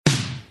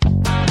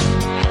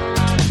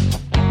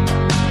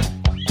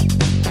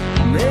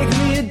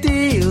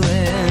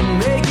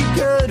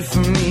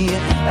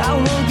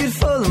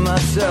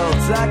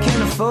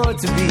afford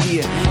to be.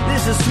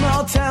 This is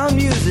small town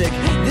music,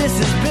 this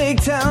is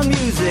big town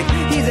music.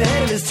 He's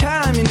ahead of his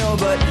time, you know,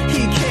 but he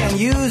can't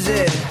use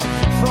it.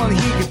 If only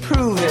he could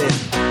prove it.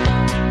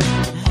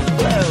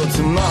 Well,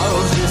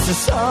 tomorrow's just a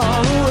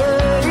song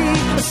away,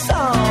 a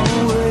song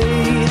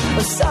away,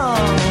 a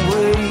song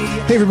away.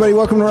 Hey everybody,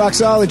 welcome to Rock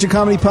Solid, your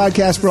comedy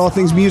podcast for all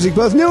things music,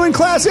 both new and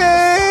classic.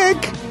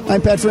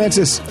 I'm Pat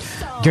Francis.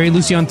 Gary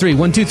Lucy on 3.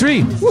 1, 2,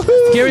 3.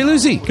 Woohoo! Gary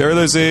Lucy. Gary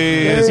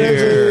Lucy is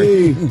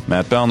here.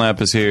 Matt Belknap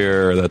is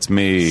here. That's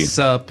me.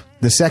 Sup?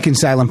 The second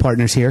silent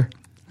partner's here.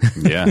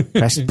 Yeah.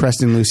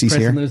 Preston Lucy's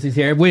Preston here. Lucy's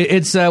here. We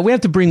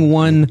have to bring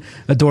one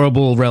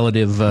adorable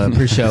relative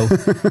per show.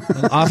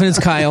 Often it's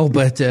Kyle,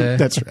 but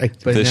That's right.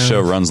 But This now-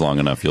 show runs long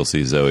enough. You'll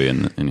see Zoe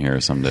in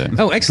here someday.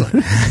 Oh,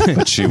 excellent.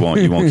 But she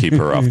won't. You won't keep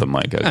her off the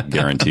mic. I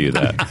guarantee you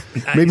that.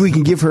 Maybe we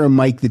can give her a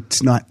mic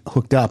that's not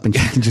hooked up and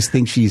she can just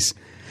think she's...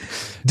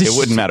 It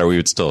wouldn't matter. We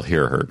would still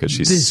hear her because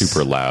she's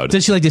super loud.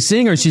 Does she like to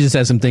sing, or she just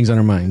has some things on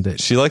her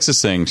mind? She likes to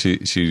sing. She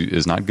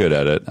is not good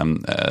at it.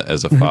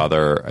 As a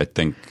father, I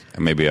think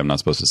maybe I'm not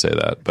supposed to say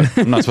that, but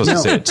I'm not supposed to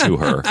say it to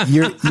her.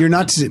 You're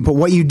not... But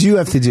what you do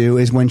have to do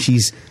is when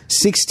she's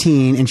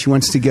 16 and she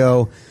wants to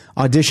go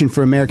audition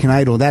for American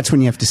Idol, that's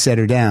when you have to set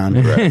her down.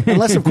 Right.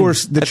 Unless, of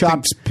course, the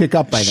chops pick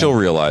up by then. She'll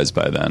realize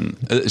by then.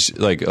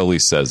 Like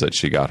Elise says that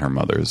she got her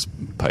mother's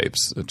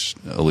pipes, which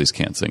Elise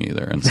can't sing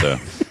either, and so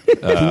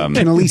Can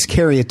at least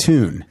carry a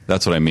tune.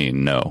 that's what I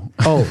mean. No.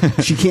 Oh,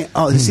 she can't...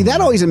 Oh, see, that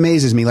always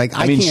amazes me. Like,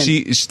 I mean, can't...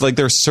 she like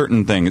there's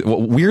certain things.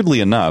 Well,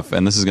 weirdly enough,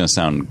 and this is going to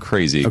sound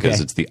crazy because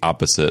Okay. it's the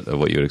opposite of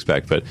what you would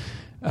expect, but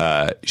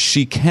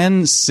she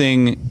can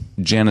sing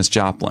Janis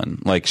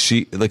Joplin. Like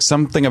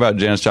something about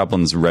Janis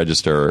Joplin's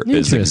register is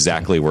Interesting.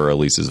 exactly where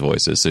Elise's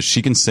voice is. So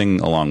she can sing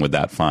along with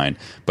that fine.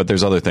 But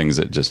there's other things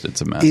that just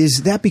it's a mess.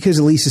 Is that because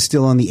Elise is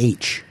still on the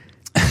H?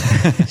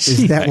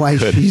 Is that why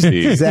Could she's...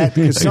 be. Is that...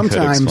 Because I could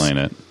sometimes... explain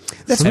it.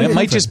 That's And really it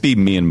might different. just be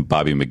me and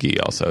Bobby McGee.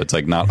 Also, it's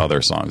like not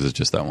other songs. It's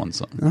just that one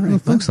song. All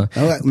right, Excellent.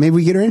 Oh, maybe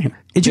we get her in here.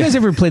 Did you guys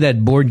ever play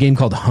that board game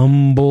called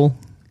Humble?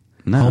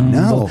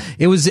 No.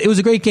 It was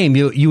a great game.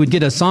 You would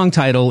get a song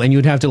title and you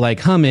would have to like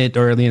hum it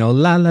or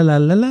la la la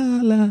la la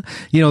la.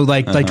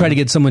 Like try to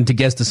get someone to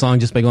guess the song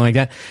just by going like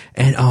that.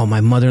 And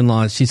my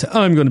mother-in-law, she said,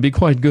 I'm going to be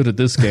quite good at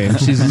this game.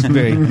 She's just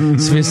very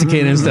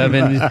sophisticated and stuff.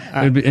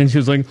 And she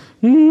was like,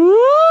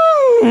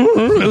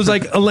 it was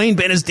like Elaine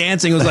Bennis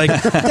dancing. It was like,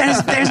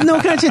 there's no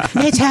kind of,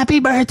 it's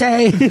happy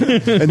birthday.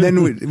 And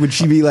then would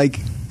she be like,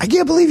 I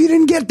can't believe you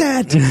didn't get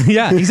that.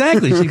 Yeah,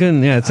 exactly. She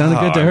couldn't. Yeah, it sounded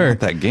good to I her. want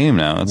that game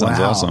now. That sounds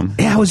Wow. awesome.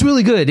 Yeah, it was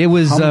really good. It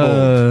was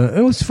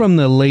Humboldt. from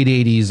the late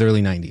 80s,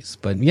 early 90s.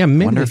 But yeah, I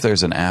maybe. wonder if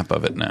there's an app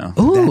of it now.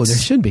 Oh, That's- there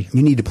should be.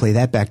 You need to play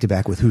that back to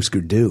back with Husker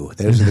Du.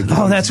 Those are the games.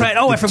 Oh, that's right.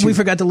 Oh, we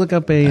forgot to look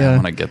up I a.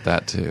 want to get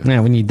that too. Yeah,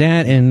 we need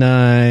that. And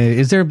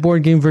is there a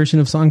board game version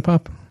of Song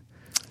Pop?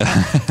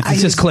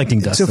 It's just collecting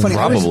dust. so funny.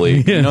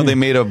 Probably. You know, they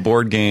made a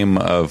board game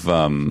of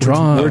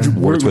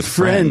Words with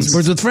Friends.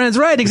 Words with Friends,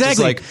 right?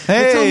 Exactly. It's like,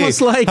 hey, it's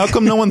almost like how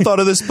come no one thought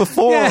of this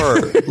before?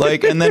 Yeah.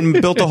 Like, and then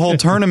built a whole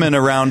tournament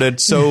around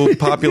it, so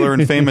popular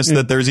and famous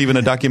that there's even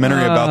a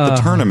documentary about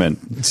the tournament.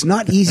 It's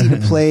not easy to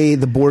play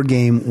the board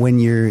game when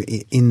you're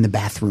in the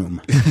bathroom.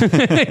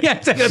 yeah,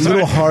 that's It's a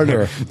little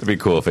harder. It'd be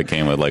cool if it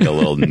came with like a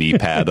little knee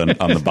pad on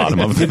the bottom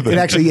of the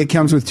thing. It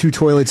comes with two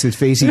toilets that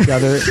face each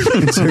other.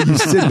 And so you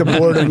sit the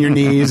board on your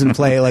knees and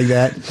play like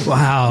that.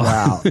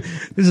 Wow.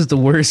 This is the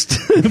worst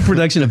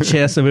production of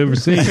chess I've ever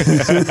seen.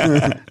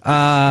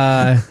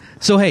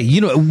 So, hey,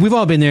 we've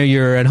all been there.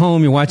 You're at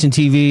home, you're watching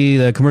TV,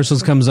 the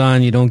commercials comes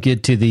on, you don't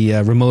get to the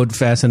remote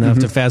fast enough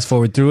to fast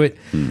forward through it,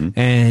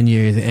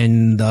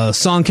 and the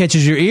song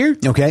catches your ear.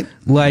 Okay.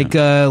 Like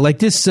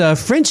this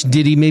French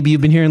ditty maybe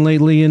you've been hearing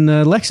lately in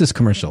the Lexus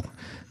commercial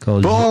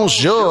called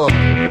Bonjour,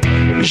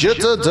 je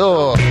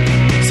t'adore,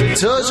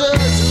 c'est aujourd'hui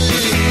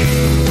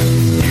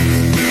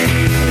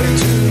et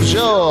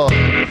toujours,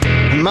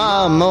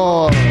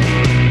 maman,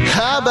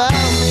 how about me?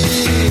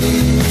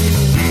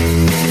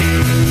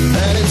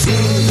 And it's 1,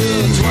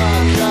 2,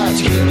 3, 4,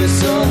 give me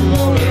some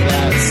more of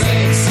that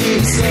 5,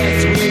 6,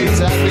 7, 8,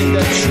 I think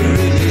that's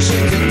truly je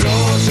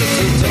t'adore.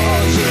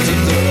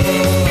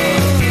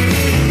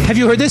 Have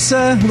you heard this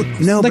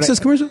No, but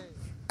Lexus commercial?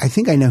 I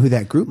think I know who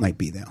that group might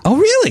be, though. Oh,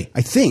 really?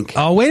 I think.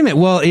 Oh, wait a minute.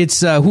 Well, it's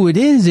who it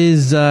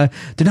is they're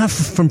not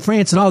from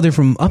France at all. They're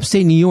from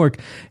upstate New York.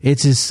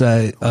 It's this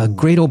a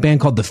great old band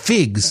called the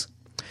Figs.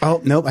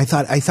 Oh, nope. I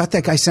thought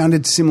that guy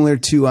sounded similar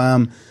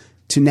to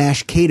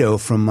Nash Cato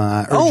from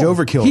Urge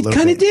Overkill. He a little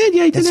kind of bit. did.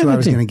 Yeah, he did. That's have what I that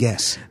was thing. going to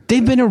guess.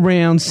 They've been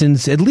around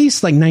since at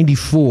least like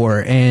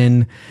 '94,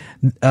 and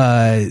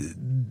they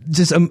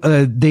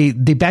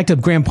backed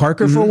up Graham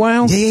Parker for a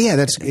while. Yeah.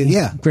 That's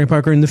Graham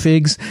Parker and the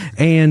Figs,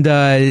 and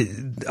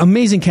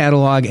amazing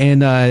catalog.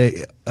 And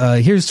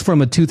here's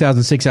from a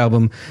 2006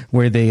 album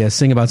where they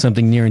sing about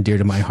something near and dear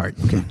to my heart.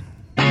 Okay.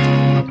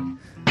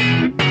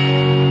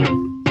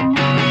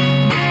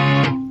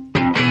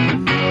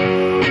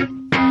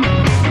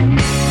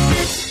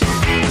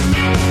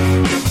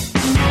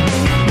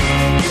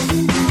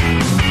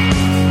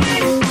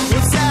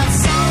 What's that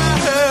song I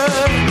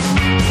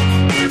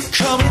heard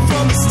coming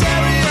from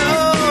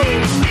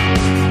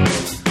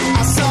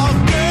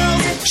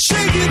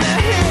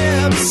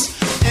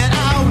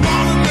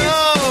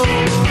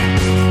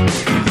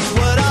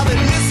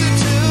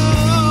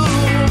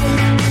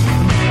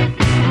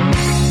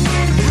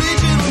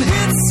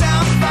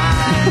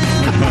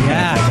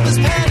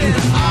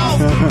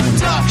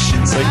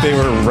It's like they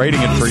were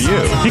writing it for you.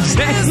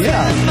 Exactly.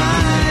 Yeah.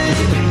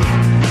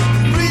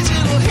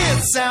 Regional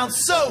hits sound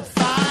so fine.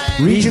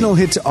 Regional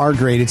hits are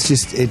great. It's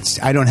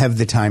just I don't have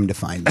the time to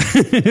find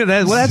them.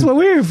 That's what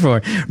we're here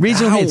for.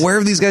 Regional hits. Where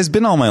have these guys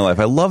been all my life?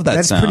 I love that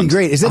That's sound. pretty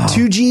great. Is that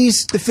 2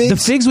 G's, the Figs? The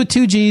Figs with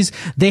 2 G's.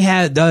 They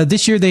had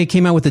this year. They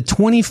came out with a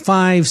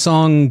 25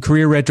 song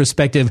career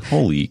retrospective,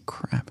 Holy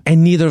crap.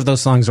 and neither of those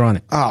songs are on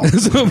it. Oh,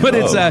 but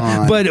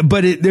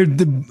it's they're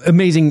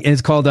amazing. And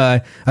it's called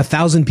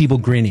 1,000 People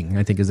Grinning,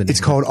 I think is the name.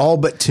 It's called All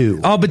But 2.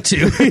 All but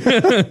 2.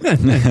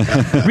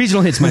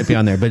 Regional hits might be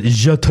on there, but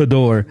Je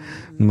t'adore.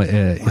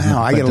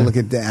 Wow, I got to look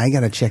at that. I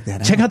got to check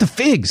that out. Check out the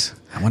Figs.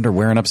 I wonder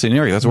where in upstate New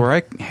York. That's where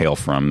I hail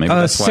from. Maybe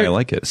that's why I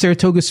like it.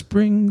 Saratoga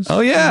Springs.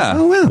 Oh, yeah.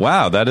 Oh, wow.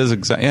 Wow, that is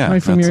exactly. Yeah.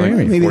 Right from that's your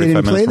area. Maybe they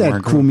didn't 45 play minutes from where I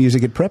that grew cool up.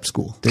 music at prep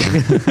school.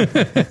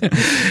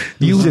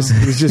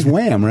 It was just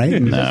Wham, right?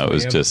 No, it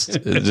was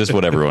just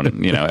what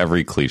everyone,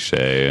 every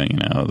cliche,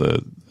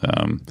 the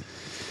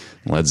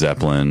Led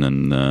Zeppelin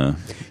and.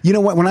 You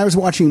know what? When I was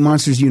watching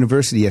Monsters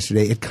University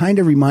yesterday, it kind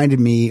of reminded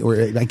me, or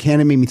it kind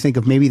of made me think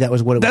of maybe that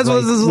was what it That's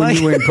was what this is when like.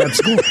 you were in prep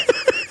school.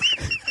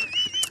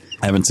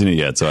 I haven't seen it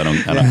yet, so I don't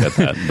get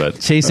that.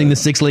 But Chasing the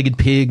 6-legged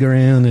pig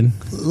around and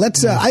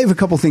Let's. I have a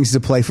couple things to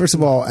play. First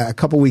of all, a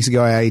couple weeks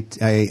ago, I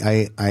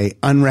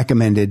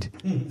unrecommended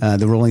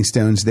the Rolling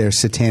Stones their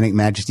Satanic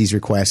Majesty's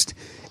Request,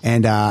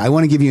 and I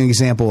want to give you an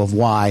example of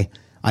why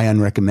I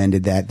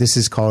unrecommended that. This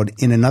is called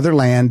In Another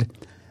Land,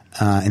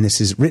 and this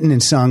is written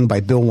and sung by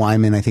Bill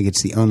Wyman. I think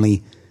it's the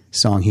only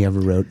song he ever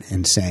wrote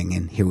and sang.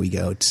 And here we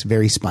go. It's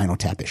very Spinal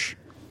Tap-ish.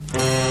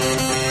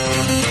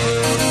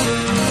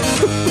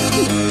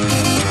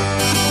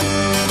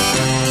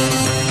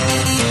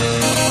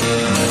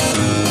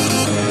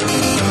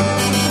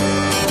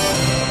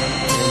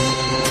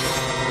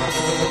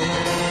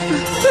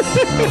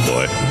 oh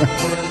boy.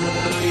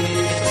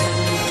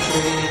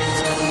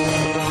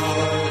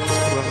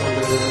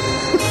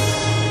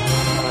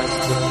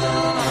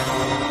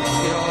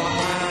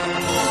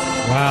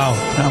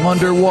 wow. I'm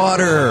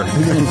underwater.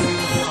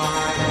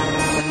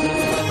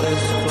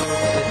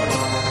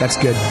 That's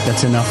good.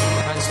 That's enough.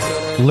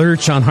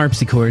 Lurch on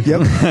harpsichord.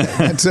 Yep,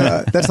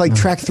 that's like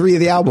track 3 of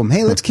the album.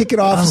 Hey, let's kick it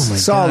off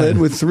solid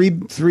with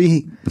three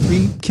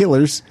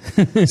killers.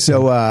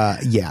 So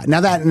yeah,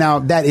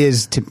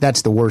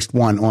 that's the worst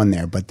one on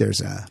there, but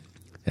there's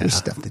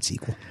stuff that's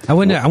equal. I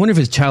wonder if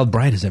his child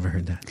bride has ever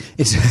heard that.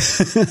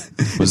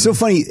 It's so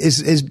funny.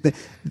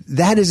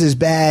 That is as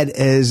bad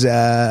as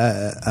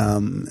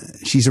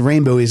She's a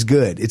Rainbow is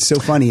good. It's so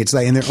funny. It's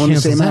like, and they're on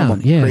the same Cancels out,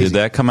 album. yeah. Crazy. Did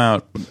that come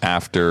out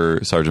after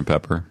Sgt.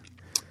 Pepper?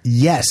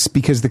 Yes,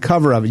 because the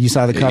cover of it. You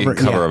saw the cover.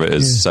 Of it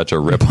is such a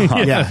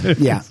rip-off.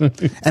 Yeah.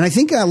 And I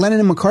think Lennon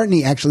and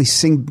McCartney actually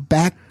sing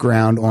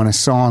background on a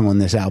song on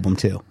this album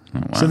too. Oh,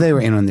 wow. So they were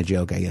in on the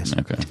joke, I guess.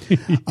 Okay.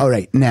 All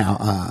right,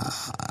 now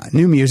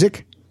new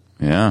music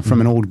Yeah.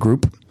 from an old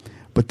group,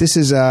 but this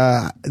is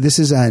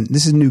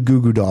new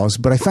Goo Goo Dolls.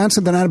 But I found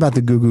something out about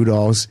the Goo Goo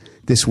Dolls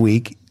this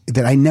week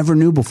that I never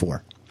knew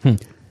before.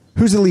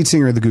 Who's the lead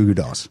singer of the Goo Goo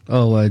Dolls?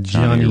 Oh,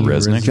 Johnny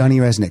Resnick. Johnny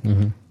Resnick.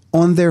 Mm-hmm.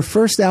 On their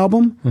first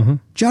album,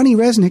 Johnny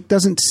Resnick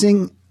doesn't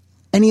sing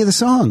any of the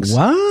songs.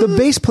 What? The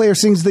bass player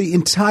sings the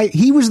entire.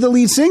 He was the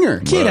lead singer.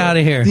 Get out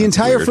of here. The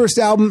entire weird. first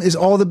album is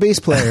all the bass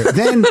player.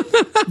 Then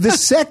the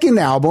second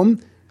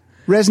album,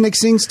 Resnick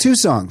sings 2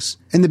 songs,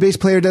 and the bass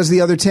player does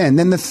the other 10.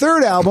 Then the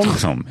third album,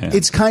 Oh, man.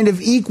 it's kind of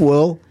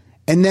equal.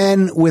 And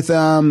then with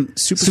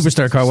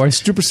Superstar Car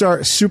Wash.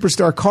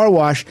 Superstar Car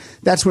Wash,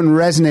 that's when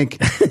Resnick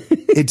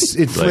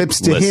it flips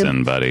to listen,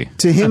 him, buddy.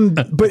 to him.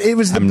 But it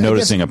was. I'm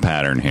noticing a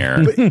pattern here.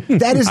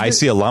 that is. I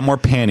see a lot more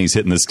panties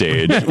hitting the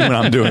stage when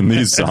I'm doing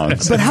these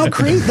songs. But how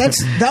crazy!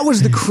 That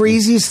was the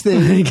craziest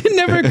thing It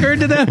never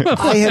occurred to them.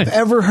 I have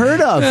ever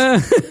heard of.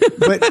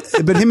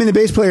 But him and the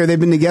bass player, they've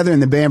been together in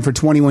the band for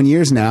 21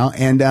 years now,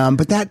 and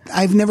but that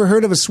I've never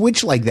heard of a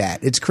switch like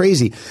that. It's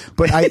crazy.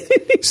 But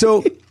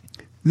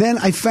then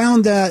I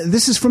found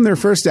this is from their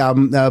first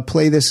album.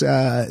 Play this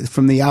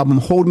from the album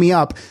 "Hold Me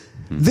Up."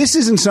 This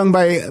isn't sung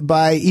by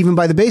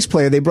the bass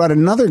player. They brought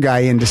another guy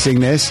in to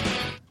sing this,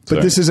 but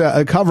Sorry. this is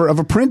a cover of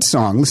a Prince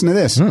song. Listen to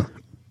this.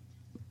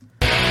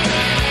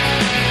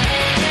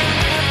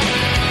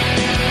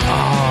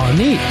 Oh,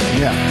 neat.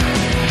 Yeah.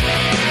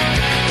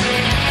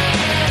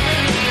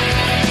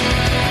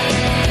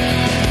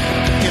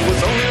 It was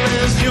only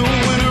last June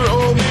when her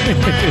old man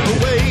ran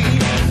away.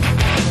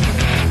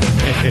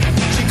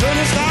 She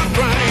couldn't stop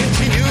crying.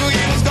 She knew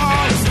he was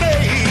gonna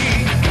stay.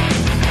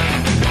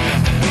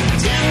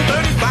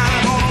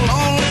 10:35 on a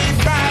lonely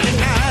Friday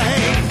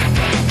night.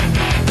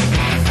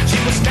 She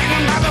was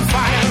standing by the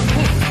fire.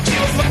 She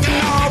was looking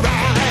all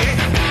right.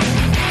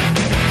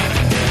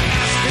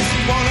 Asked if she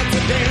wanted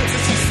to dance,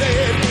 and she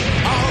said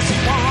all she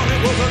wanted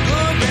was a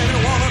good man who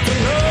wanted to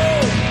know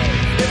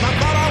if I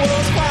thought I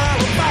was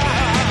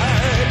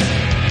qualified.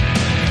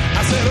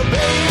 I said, oh,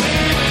 baby,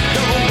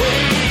 don't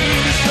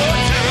waste your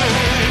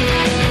time.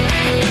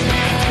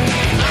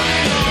 I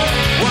know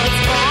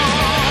what's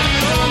on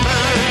your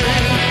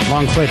mind.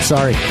 Long clip.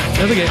 Sorry.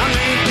 That's okay. I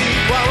may be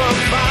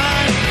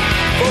qualified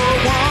for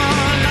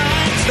one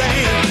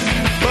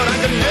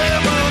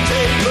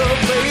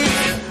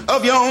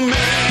of your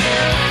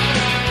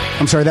man.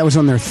 I'm sorry, that was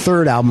on their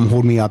third album,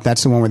 Hold Me Up.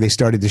 That's the one where they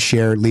started to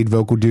share lead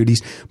vocal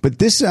duties. But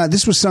this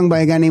was sung by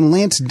a guy named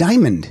Lance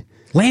Diamond.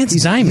 Lance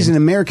Diamond. He's an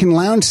American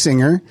lounge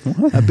singer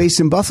based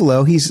in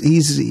Buffalo. He's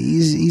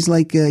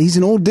like he's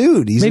an old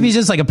dude. Maybe he's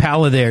just like a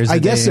pal of theirs. I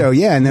guess so.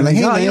 Yeah, and they're like,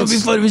 hey, oh, Lance. it'll be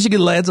fun. We should get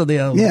Lance on the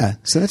album. Yeah,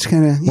 so that's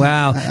kind of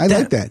wow. I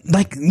like that.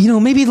 Like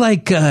maybe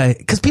like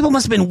because people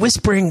must have been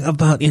whispering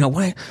about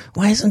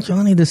why isn't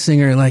Johnny the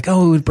singer? Like it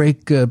would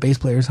break bass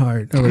player's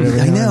heart or whatever.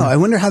 I know. I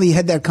wonder how they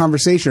had that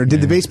conversation. Or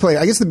did the bass player?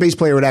 I guess the bass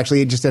player would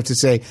actually just have to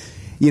say,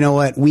 you know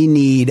what? We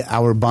need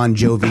our Bon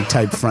Jovi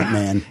type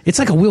frontman. It's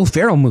like a Will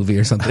Ferrell movie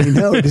or something. I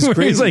know, it's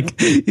crazy.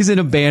 he's in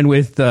a band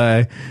with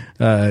like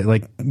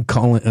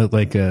Colin,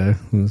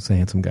 who's the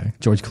handsome guy,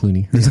 George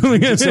Clooney or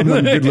something.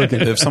 Someone good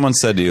looking. If someone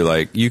said to you,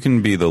 like, you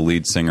can be the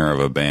lead singer of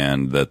a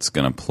band that's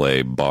going to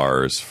play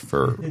bars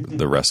for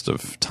the rest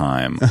of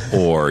time,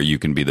 or you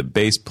can be the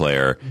bass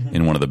player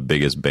in one of the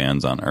biggest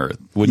bands on earth,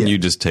 wouldn't you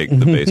just take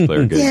the bass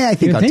player gig? Yeah, I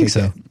think I'll take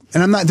so. That.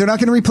 And they're not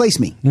going to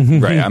replace me.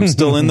 Right. I'm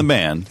still in the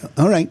band.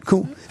 All right,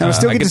 cool. And I'll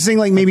still get to sing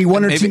like maybe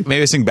one or two.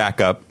 Maybe I sing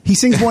backup. He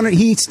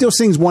still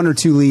sings one or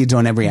two leads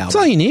on every album. That's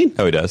all you need.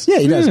 Oh, he does? Yeah,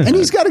 he does. And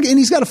he's got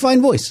a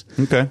fine voice.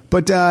 Okay.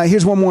 But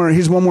here's one more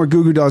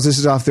Goo Goo Dolls. This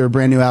is off their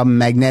brand new album,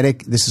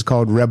 Magnetic. This is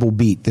called Rebel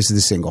Beat. This is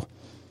the single.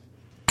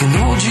 Can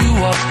hold you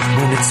up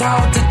when it's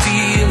hard to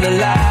feel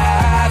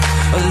alive.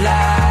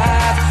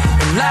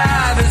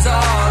 Alive is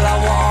all I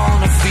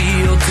wanna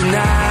feel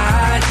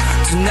tonight.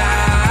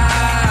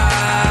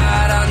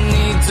 I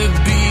need to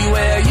be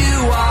where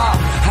you are.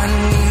 I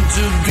need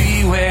to be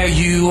where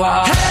you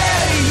are. Hey,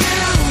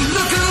 you,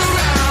 look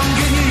around.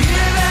 Can you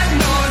hear that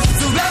noise?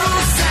 It's a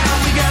rebel sound.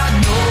 We got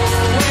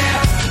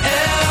nowhere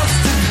else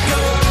to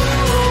go.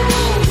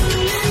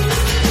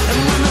 And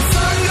when the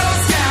sun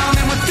goes down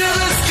and we fill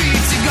the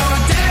streets, you're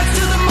gonna dance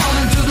to the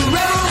morning to the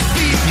rebel's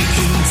beat. You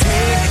can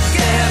take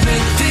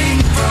everything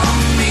from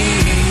me,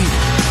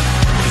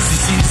 'cause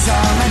this is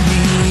all I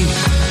need.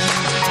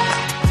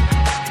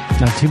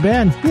 Not too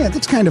bad. Yeah,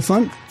 that's kind of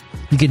fun.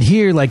 You can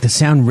hear like the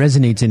sound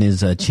resonates in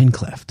his chin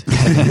cleft, like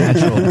a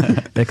natural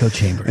echo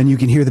chamber. And you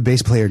can hear the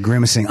bass player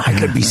grimacing. I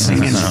could be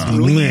singing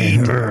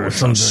lead.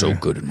 Sounds so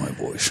good in my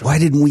voice. Why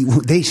didn't we?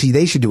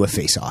 They should do a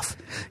face-off.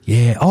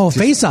 Yeah. Oh,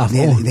 face-off.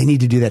 Yeah, Oh. they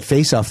need to do that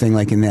face-off thing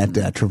like in that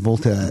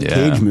Travolta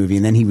Cage movie,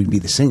 and then he would be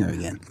the singer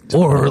again.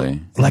 Or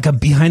like a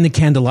Behind the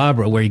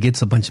Candelabra where he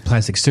gets a bunch of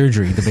plastic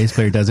surgery. The bass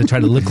player does it, try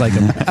to look like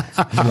him,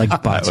 like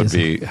That botches. would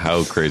be,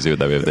 how crazy would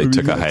that be if they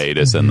took a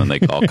hiatus and then they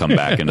all come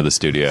back into the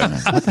studio?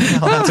 What the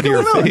hell happened to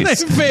your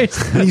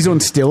face? And he's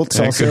on stilts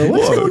also.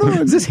 What's going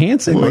on? Is this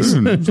Hanson? I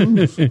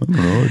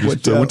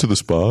went to the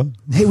spa.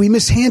 Hey, we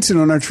missed Hanson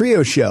on our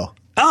trio show.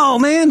 Oh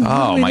man!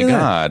 Oh my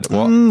God!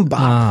 Well,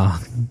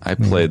 I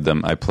played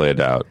them. I played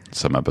out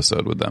some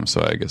episode with them,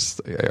 so I guess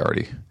I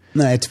already.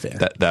 No, it's fair.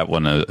 That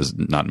one is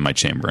not in my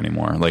chamber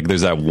anymore. Like,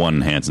 there's that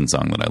one Hanson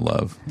song that I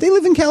love. They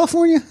live in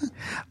California?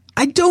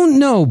 I don't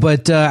know,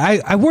 but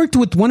I worked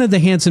with one of the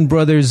Hanson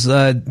brothers.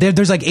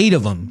 There's like 8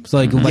 of them. It's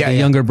like a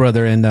younger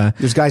brother, and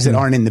there's guys that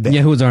aren't in the band.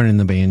 Yeah, who aren't in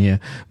the band? Yeah,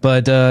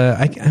 but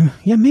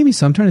maybe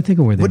so. I'm trying to think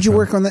of where they. What'd you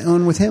work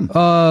on with him?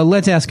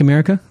 Let's Ask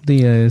America,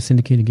 the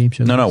syndicated game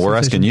show. No, we're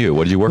asking you.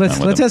 What did you work on with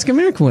Let's him? Ask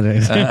America one day.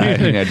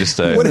 I just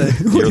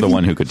you're the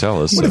one who could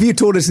tell us. What if you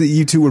told us that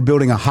you two were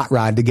building a hot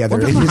rod together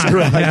in his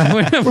garage?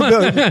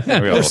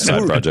 We're all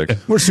side project.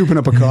 We're souping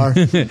up a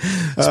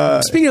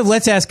car. Speaking of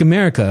Let's Ask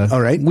America,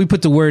 all right, we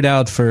put the word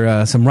out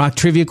for some rock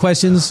trivia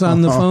questions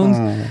on the phones,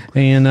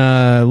 and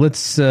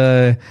let's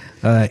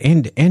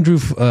Andrew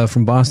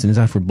from Boston is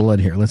out for blood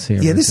here. Let's hear.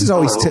 Yeah, this is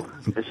always.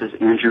 This is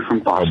Andrew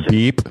from Boston.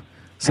 Beep.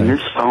 And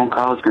this phone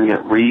call is going to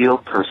get real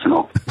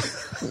personal.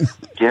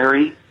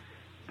 Gary,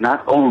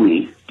 not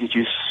only did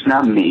you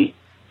snub me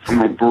for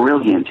my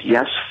brilliant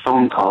yes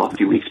phone call a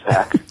few weeks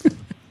back,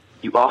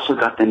 you also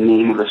got the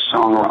name of the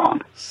song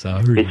wrong.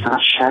 Sorry. It's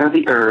not Shatter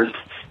the Earth.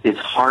 It's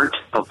Heart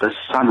of the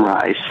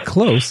Sunrise.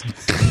 Close.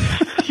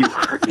 You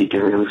hurt me,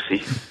 Gary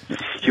Lucy.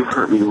 You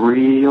hurt me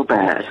real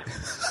bad.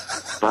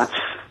 But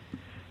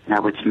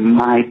now it's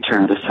my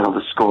turn to settle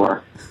the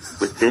score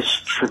with this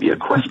trivia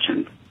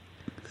question.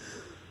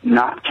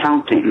 Not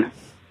counting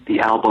the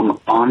album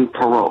On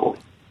Parole,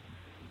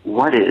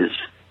 what is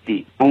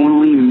the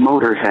only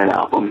Motorhead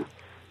album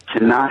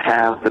to not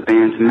have the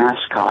band's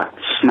mascot,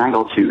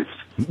 Snaggletooth,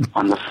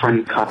 on the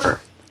front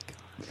cover?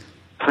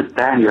 Put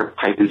that in your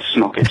pipe and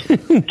smoke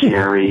it,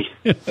 Gary.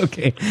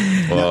 Okay.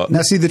 Well,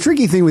 now, see, the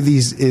tricky thing with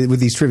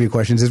these trivia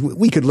questions is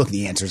we could look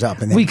the answers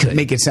up and then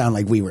make it sound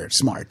like we were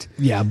smart.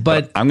 Yeah,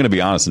 but I'm going to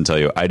be honest and tell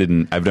you,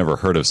 I've never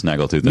heard of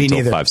Snaggletooth until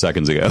neither. 5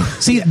 seconds ago.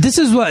 See, that's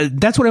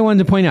what I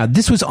wanted to point out.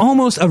 This was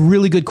almost a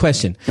really good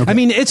question. Okay. I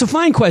mean, it's a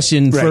fine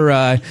question for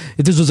if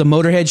this was a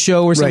Motorhead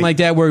show or something like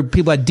that where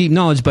people had deep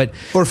knowledge, but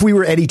or if we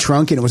were Eddie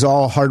Trunk and it was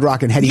all hard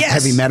rock and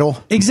heavy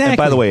metal. Exactly. And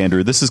by the way,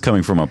 Andrew, this is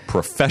coming from a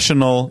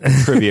professional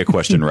trivia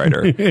question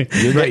writer.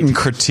 You're getting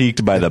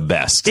critiqued by the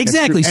best.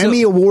 Exactly.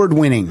 Emmy Award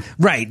winning.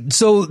 Right.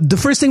 So the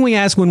first thing we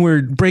ask when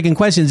we're breaking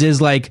questions is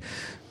like,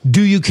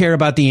 do you care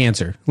about the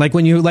answer? Like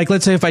when you, like,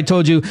 let's say if I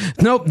told you,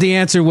 nope, the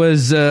answer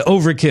was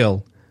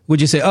Overkill. Would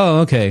you say,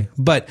 oh, okay.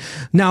 But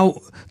now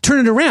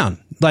turn it around.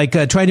 Like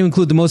try to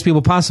include the most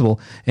people possible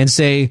and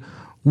say,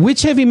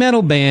 which heavy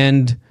metal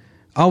band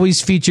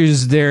always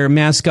features their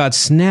mascot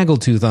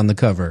Snaggletooth on the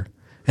cover?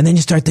 And then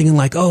you start thinking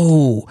like,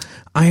 oh,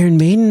 Iron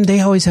Maiden, they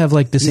always have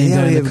like the same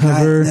guy on the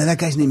cover. That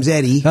guy's name's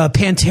Eddie.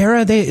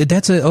 Pantera,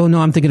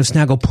 I'm thinking of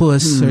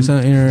Snagglepuss or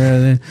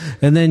something.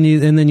 And then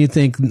you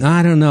think,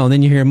 I don't know.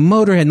 Then you hear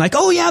Motorhead, and like,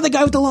 oh yeah, the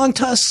guy with the long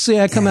tusks,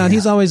 come out.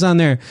 He's always on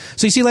there.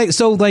 So you see,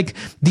 like,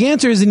 the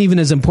answer isn't even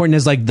as important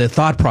as like the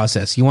thought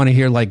process. You want to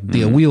hear like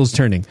the wheels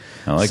turning.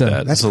 I like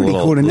that. That's a pretty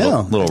little, cool to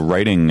know. Little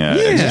writing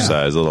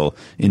exercise, a little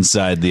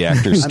inside the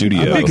actor's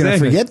studio. I'm not going to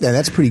forget that.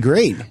 That's pretty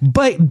great.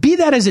 But be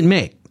that as it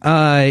may,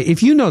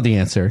 if you know the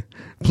answer,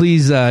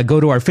 please go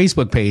to our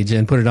Facebook page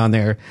and put it on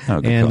there.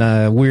 Oh, good and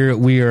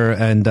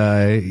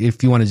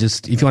if you want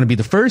to be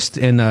the first,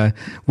 and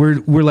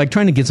we're like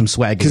trying to get some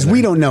swag Because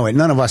we don't know it.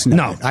 None of us know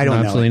No, it. I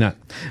don't know absolutely it.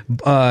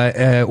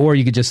 not. Or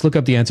you could just look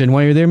up the answer, and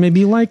while you're there,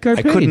 maybe like our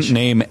I page. couldn't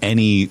name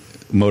any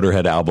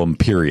Motorhead album,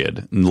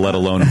 period, let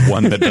alone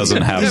one that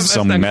doesn't have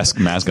some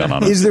mascot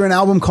on it. Is there an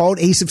album called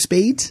Ace of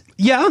Spades?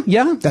 Yeah.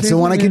 That's the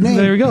one I could name.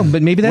 There we go.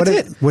 But maybe that's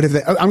it. What if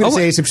I'm going to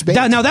say Ace of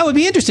Spades. Now that would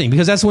be interesting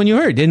because that's the one you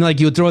heard. And like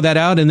you would throw that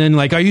out and then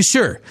like, are you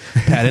sure,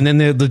 Pat? And then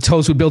the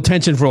toast would build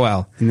tension for a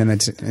while. And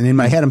in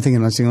my head, I'm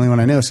thinking that's the only one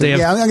I know. So I'm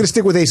going to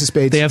stick with Ace of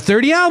Spades. They have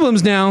 30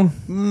 albums now.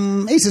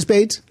 Ace of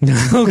Spades.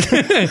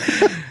 Okay.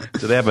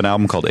 Do they have an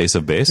album called Ace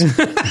of Base? And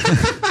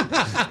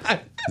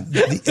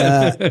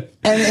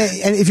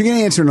if you're going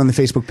to answer it on the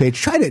Facebook page,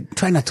 try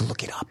not to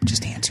look it up.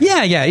 Just answer.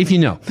 Yeah, if you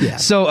know. Yeah.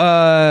 So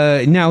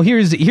now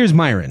here's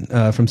Myron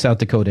from South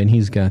Dakota, and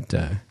he's got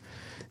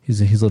he's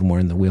a little more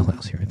in the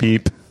wheelhouse here.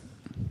 Beep.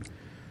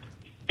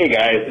 Hey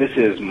guys, this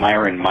is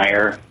Myron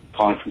Meyer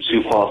calling from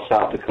Sioux Falls,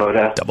 South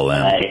Dakota. Double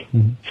M. I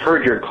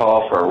heard your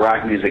call for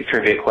rock music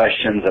trivia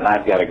questions, and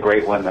I've got a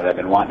great one that I've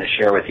been wanting to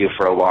share with you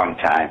for a long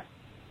time.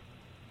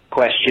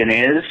 Question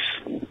is,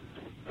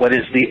 what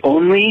is the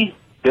only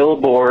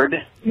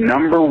Billboard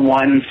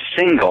 #1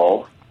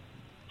 single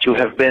to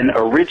have been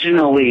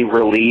originally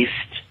released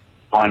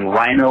on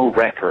Rhino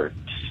Records?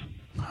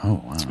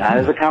 Oh, wow. Not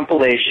as a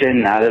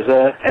compilation, not as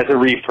a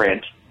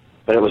reprint,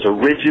 but it was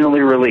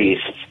originally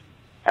released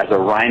as a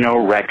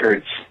Rhino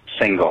Records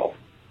single.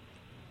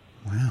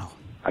 Wow.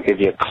 I'll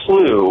give you a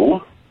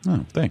clue.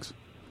 Oh, thanks.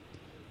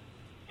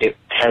 It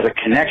has a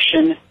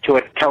connection to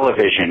a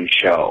television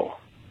show.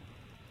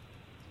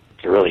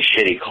 It's a really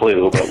shitty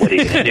clue, but what are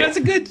you going to do?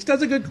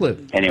 That's a good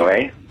clue.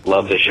 Anyway,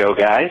 love the show,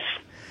 guys.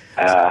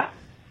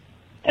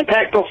 And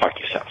Pat, go fuck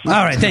yourself. All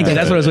right, thank you.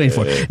 That's what I was waiting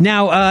for.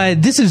 Now,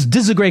 this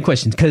is a great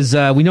question because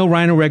we know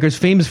Rhino Records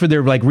famous for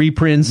their like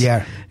reprints,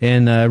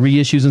 and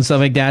reissues and stuff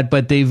like that.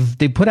 But they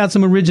put out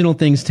some original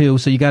things too.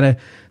 So you got to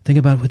think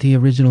about what the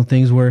original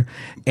things were.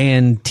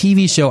 And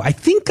TV show, I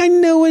think I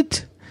know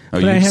it.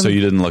 Oh, so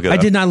you didn't look it up?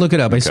 I did not look it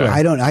up. Okay. I swear.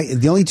 I don't.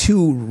 The only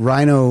two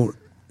Rhino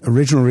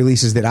original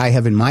releases that I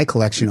have in my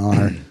collection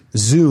are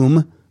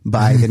Zoom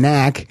by The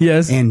Knack,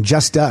 yes, and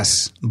Just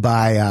Us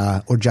by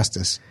the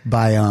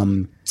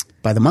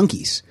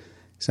Monkees.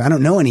 So I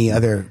don't know any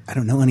other,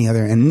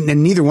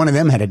 and neither one of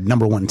them had a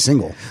 #1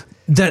 single.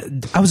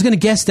 I was going to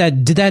guess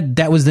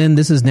that was then.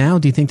 This is now.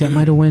 Do you think that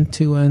might have went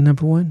to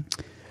 #1?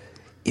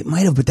 It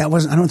might have, but that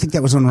wasn't. I don't think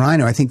that was on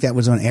Rhino. I think that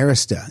was on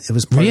Arista. It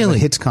was part of a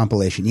hits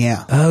compilation.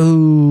 Yeah.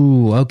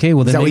 Oh, okay.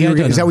 Well, then is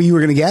that what you were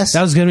going to guess?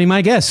 That was going to be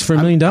my guess for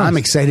 $1 million. I'm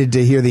excited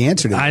to hear the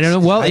answer to this. I don't know.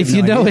 Well, if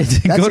you know it,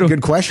 that's a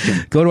good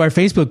question. Go to our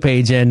Facebook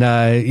page and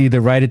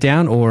either write it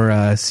down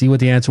or see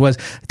what the answer was.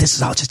 This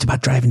is all just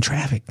about driving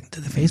traffic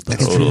to the Facebook.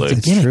 Totally.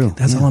 It's true.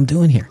 That's all I'm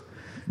doing here.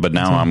 But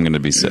now I'm going to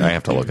be. I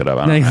have to look it up.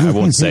 I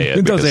won't say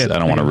it because I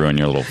don't want to ruin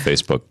your little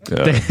Facebook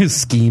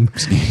scheme.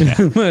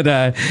 Yeah. But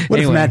what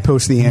if Matt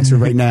posts the answer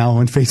right now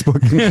on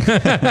Facebook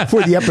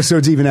before the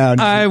episode's even out?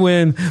 I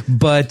win.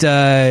 But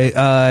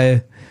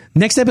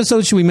next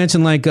episode, should we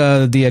mention like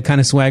the kind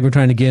of swag we're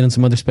trying to get and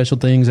some other special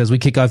things as we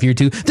kick off year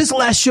 2? This is the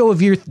last show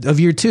of year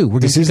 2. We're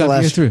going to kick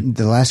off year 3.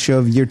 The last show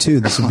of year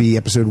 2. This will be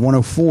episode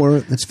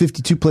 104. That's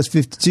 52 plus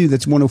 52.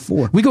 That's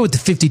 104. We go with the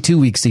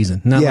 52-week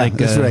season. Not like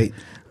that's right.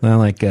 Not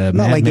like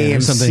AMC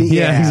or something.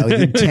 Yeah, we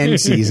did 10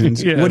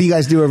 seasons. Yeah. What do you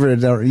guys do over at?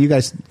 You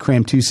guys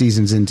cram 2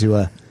 seasons into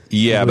a.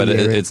 Yeah, but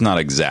it's not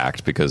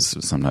exact because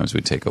sometimes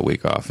we take a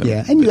week off.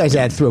 And you guys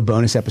throw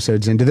bonus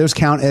episodes in. Do those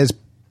count as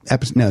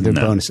episodes? No, they're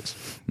bonuses.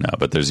 No,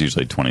 but there's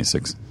usually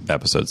 26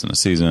 episodes in a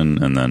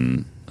season, and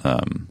then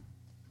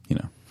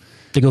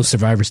they go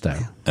Survivor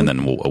style, and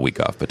then a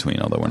week off between.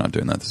 Although we're not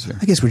doing that this year.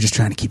 I guess we're just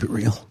trying to keep it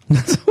real.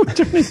 That's what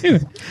we're trying to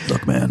do.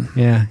 Look, man.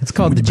 Yeah, it's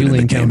called the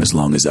Julian game. As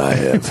long as I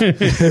have,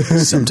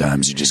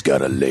 sometimes you just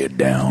gotta lay it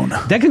down.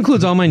 That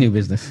concludes all my new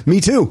business. Me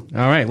too.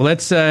 All right, well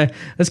let's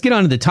get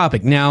on to the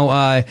topic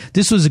now.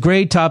 This was a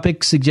great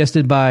topic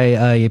suggested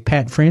by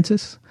Pat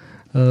Francis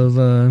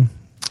of.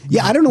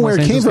 Yeah, I don't know where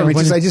it came from.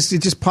 It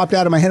just popped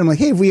out of my head. I'm like,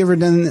 hey, have we ever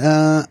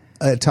done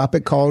a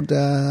topic called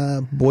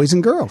boys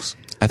and girls?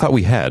 I thought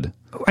we had.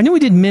 I know we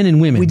did men and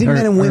women. We did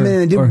men and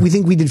women, and we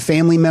think we did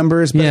family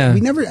members, but Yeah.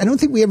 we never. I don't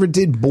think we ever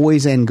did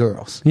boys and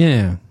girls.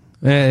 Yeah.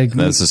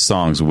 That's the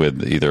songs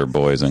with either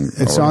boys and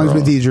It's songs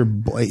with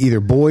either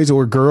boys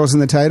or girls in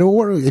the title,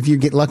 or if you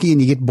get lucky and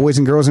you get boys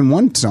and girls in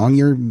one song,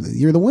 you're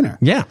the winner.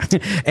 Yeah.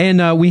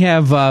 And we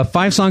have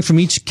 5 songs from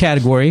each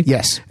category.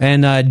 Yes.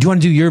 And do you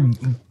want to do your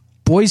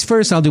boys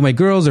first? I'll do my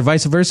girls, or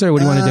vice versa. Or what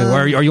do you want to do?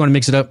 Or you want to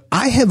mix it up?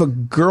 I have a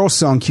girl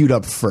song queued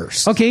up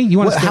first. Okay, you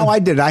want to how I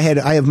did? I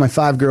have my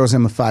 5 girls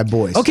and my 5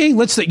 boys. Okay,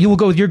 you will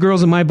go with your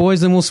girls and my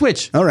boys, then we'll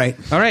switch. All right.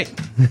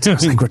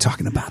 Sounds like we're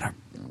talking about our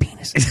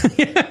penises.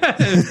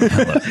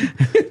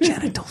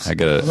 Genitals. I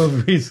gotta.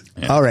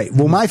 All right.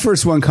 Well, my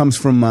first one comes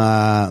from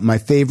my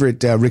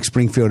favorite Rick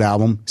Springfield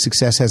album,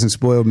 Success Hasn't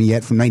Spoiled Me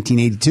Yet, from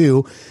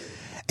 1982.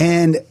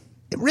 And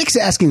Rick's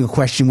asking a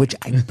question which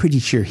I'm pretty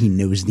sure he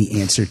knows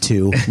the answer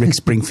to. Rick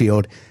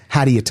Springfield,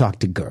 how do you talk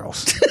to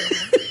girls?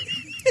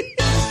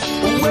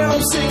 Well,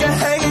 I'm sick of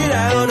hanging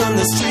out on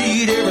the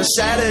street every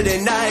Saturday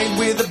night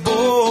with the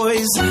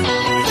boys.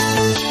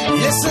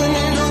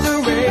 Listening to the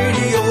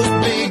radio's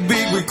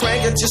big, we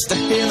crank it just to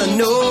hear the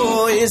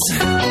noise.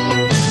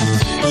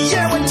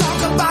 Yeah, we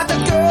talk about the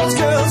girls,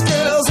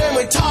 and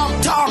we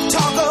talk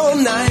all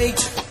night.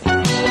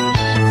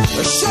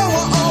 Sure,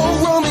 we're all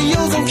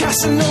Romeos and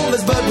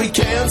Casanovas, but we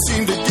can't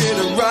seem to get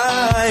it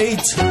right.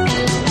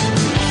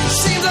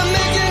 Seems I'm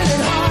making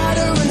it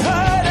harder and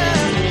harder,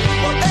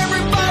 while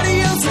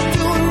everybody else is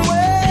doing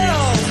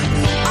well.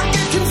 I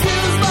get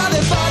confused by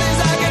their bodies,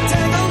 I get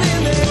tangled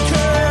in their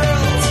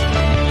curls.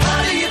 How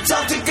do you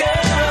talk to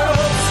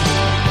girls?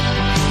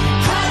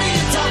 How do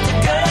you talk to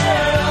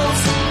girls?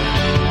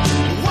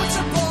 What's a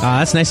boy?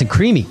 That's nice and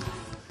creamy.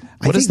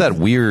 What is that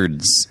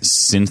weird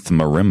synth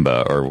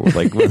marimba, or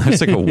like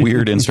it's like a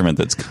weird instrument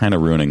that's kind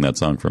of ruining that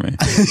song for me?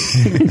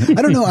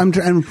 I don't know. I'm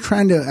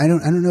trying to. I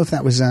don't know if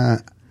that was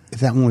if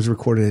that one was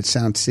recorded at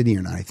Sound City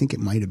or not. I think it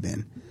might have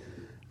been.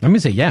 I'm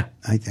gonna say yeah.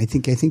 I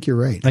think you're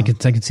right. I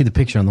can see the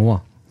picture on the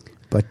wall,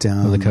 but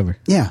of the cover.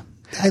 Yeah.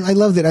 I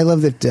love that. I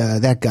love that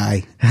that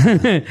guy.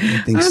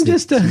 Thinks I'm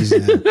just. he's,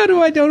 How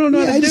do I don't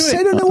know how to do it?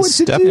 I don't know what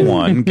to do. Step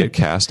 1, get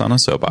cast on a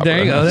soap opera. There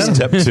you go.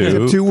 Step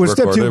 2,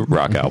 record a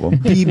rock album.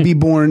 Be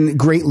born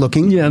great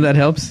looking. Yeah, that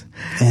helps.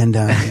 And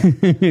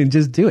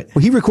just do it.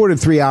 Well, he recorded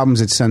 3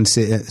 albums at Sun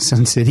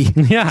City.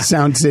 Yeah,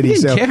 Sound City. He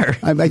didn't so care.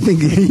 I think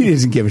he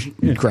doesn't give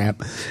a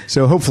crap.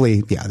 So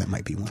hopefully, yeah, that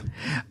might be one.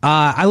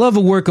 I love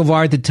a work of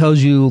art that tells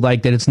you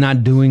like that it's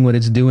not doing what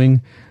it's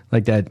doing,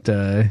 like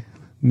that.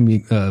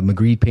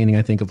 Magritte painting,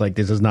 I think, of like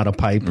this is not a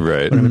pipe.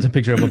 Right. Whatever, it's a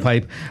picture of a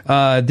pipe.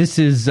 This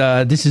is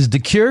The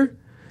Cure,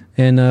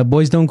 and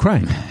Boys Don't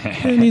Cry.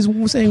 And he's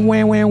saying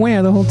wah, wah,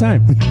 wah the whole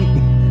time.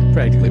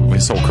 Practically.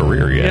 His whole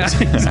career, he has,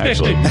 Yeah,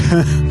 actually.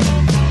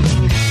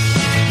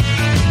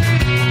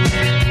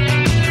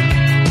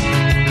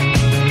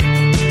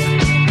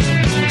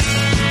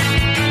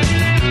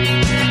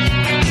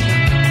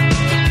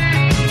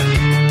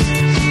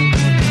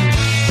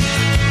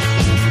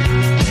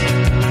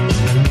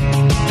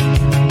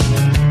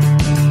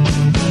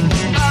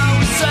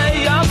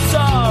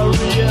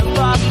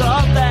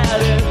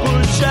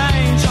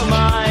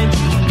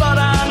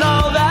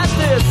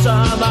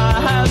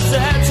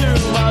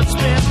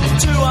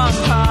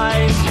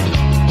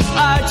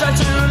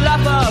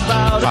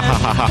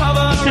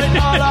 Cover it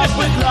all up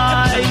with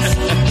lies.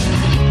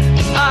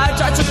 I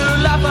try to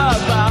laugh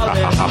about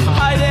it,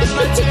 hiding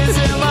my tears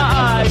in my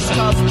eyes.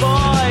 'Cause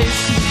boys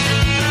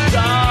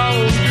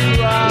don't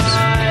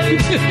cry.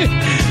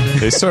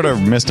 They sort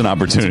of missed an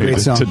opportunity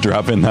to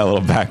drop in that little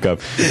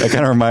backup. That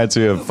kind of reminds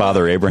me of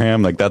Father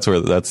Abraham. Like that's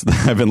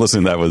I've been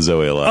listening to that with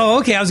Zoe a lot. Oh,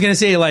 okay. I was going to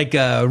say like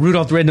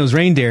Rudolph the Red-Nosed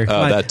Reindeer.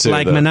 That too.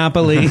 Like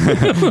Monopoly.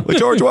 Like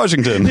George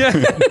Washington. Yeah.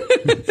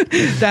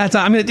 I'm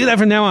going to do that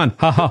from now on.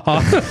 Ha ha ha.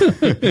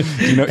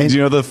 Do you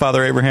know the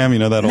Father Abraham? You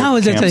know that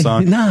old camp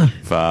song? No.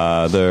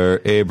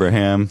 Father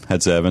Abraham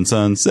had 7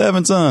 sons.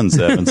 7 sons.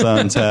 7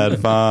 sons had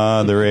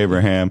Father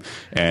Abraham,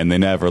 and they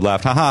never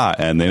laughed, ha ha,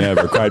 and they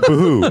never cried, boo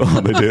hoo.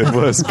 All they did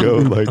was go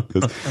like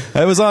this.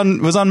 It was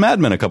on Mad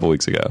Men a couple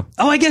weeks ago.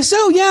 Oh, I guess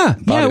so. Yeah.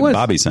 Yeah, it was.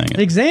 Bobby sang it.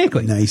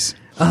 Exactly. Nice.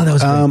 Oh, that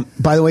was great.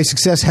 By the way,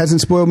 Success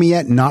Hasn't Spoiled Me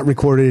Yet, not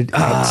recorded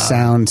at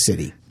Sound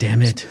City.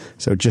 Damn it.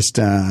 So just...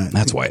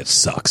 that's why it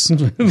sucks. I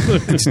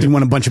just didn't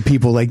want a bunch of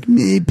people like,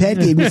 Pat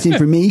gave me this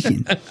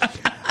information.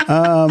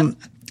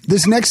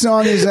 This next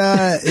song is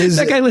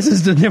that guy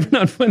listens to Never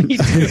Not Funny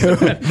too.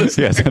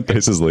 Yeah,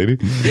 that's his lady.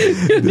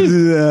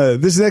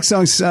 This next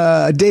song's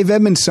a Dave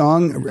Edmunds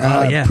song.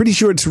 Yeah. Pretty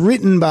sure it's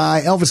written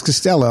by Elvis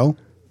Costello.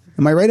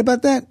 Am I right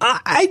about that?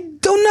 I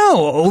don't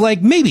know.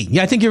 Like maybe.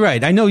 Yeah, I think you're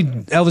right. I know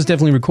Elvis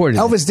definitely recorded it.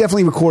 Elvis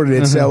definitely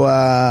recorded it, so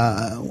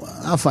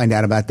I'll find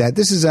out about that.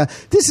 This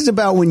is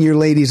about when your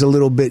lady's a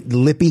little bit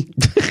lippy.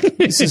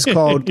 This is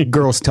called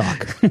Girls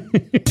Talk.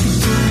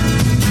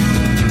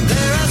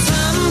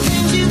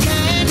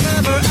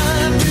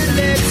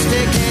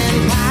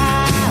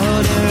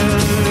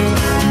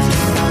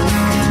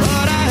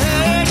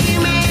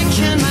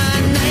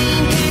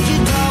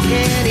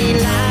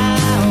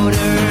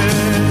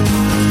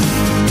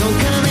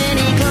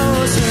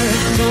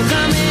 Don't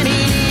come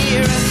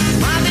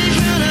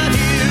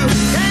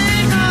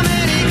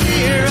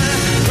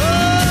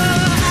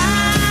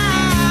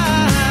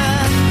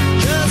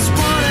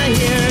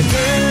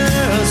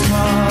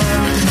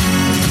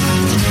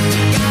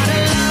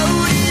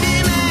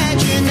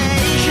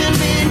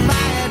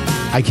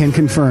can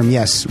confirm,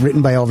 yes.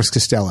 Written by Elvis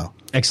Costello.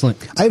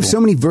 Excellent. I have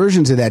so many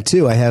versions of that,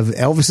 too. I have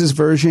Elvis's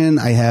version.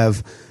 I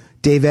have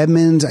Dave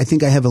Edmunds. I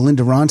think I have a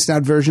Linda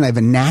Ronstadt version. I have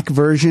a Knack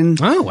version.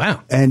 Oh,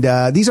 wow. And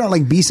these aren't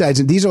like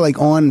B-sides. These are like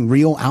on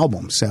real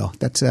albums. So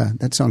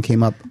that song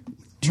came up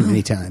too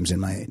many times in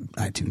my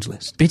iTunes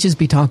list. Bitches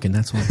be talking,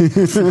 that's why.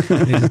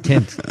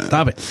 Can't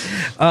stop it.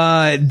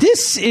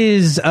 This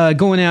is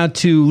going out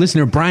to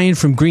listener Brian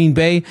from Green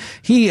Bay.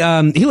 He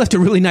left a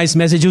really nice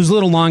message. It was a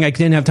little long. I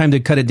didn't have time to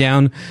cut it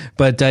down,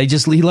 but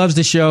he loves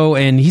the show,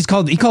 and he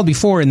called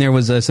before, and there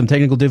was some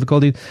technical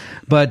difficulties,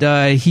 but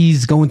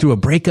he's going through a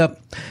breakup.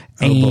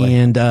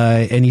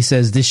 And he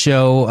says this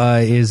show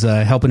is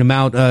helping him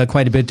out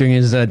quite a bit during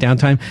his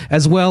downtime,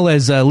 as well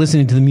as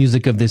listening to the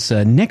music of this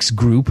next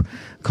group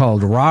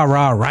called Rah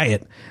Rah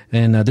Riot.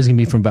 And this is going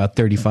to be from about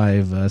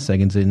 35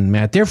 seconds in,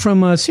 Matt. They're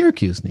from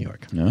Syracuse, New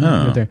York.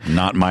 Oh,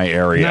 not my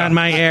area. Not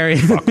my area.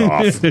 Fuck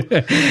off.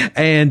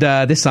 And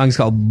this song's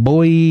called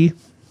Boy.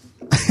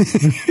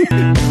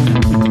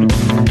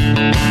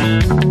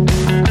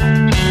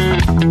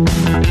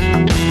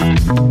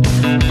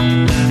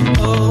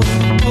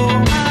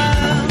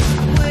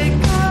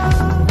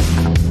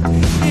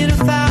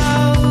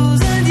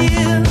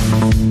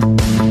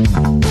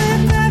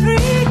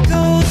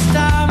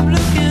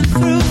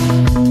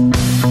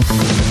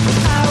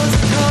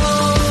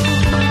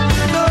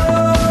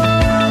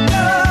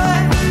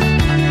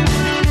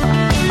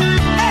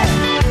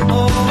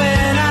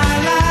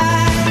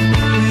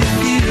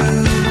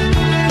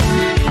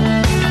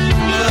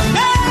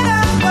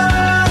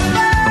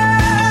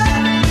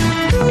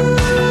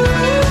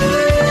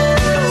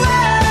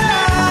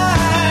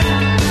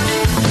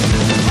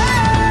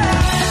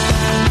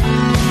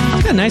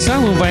 Nice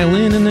song, little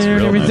violin in there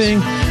and everything.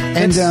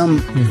 Nice.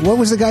 And what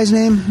was the guy's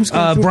name?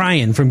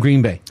 Brian from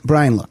Green Bay.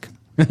 Brian, look.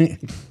 I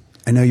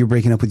know you're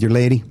breaking up with your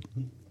lady,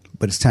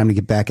 but it's time to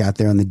get back out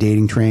there on the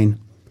dating train.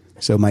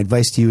 So my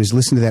advice to you is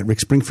listen to that Rick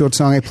Springfield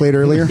song I played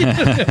earlier.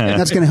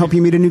 That's going to help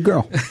you meet a new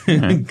girl.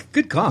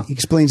 Good call. He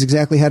explains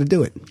exactly how to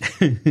do it.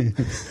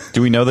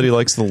 Do we know that he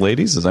likes the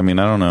ladies? I mean,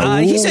 I don't know.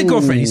 He said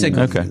girlfriend. He said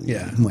girlfriend. Okay.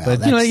 Yeah. Well,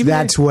 But,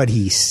 that's what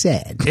he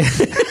said.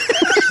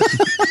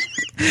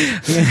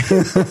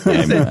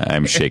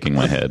 I'm shaking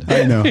my head.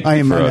 I know. I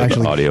am For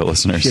actually audio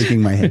listeners.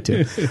 shaking my head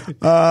too.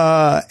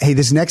 Hey,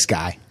 this next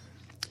guy.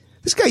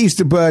 This guy used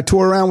to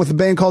tour around with a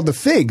band called The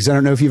Figs. I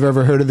don't know if you've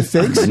ever heard of The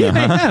Figs. Yeah,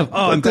 I have.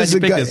 Oh, I'm glad you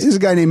picked this. This is a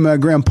guy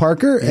named Graham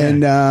Parker,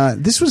 and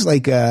this was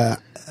like I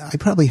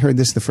probably heard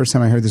this the first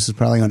time I heard this was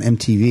probably on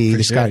MTV.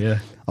 This got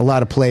a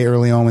lot of play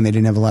early on when they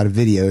didn't have a lot of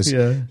videos.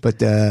 Yeah. But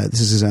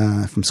this is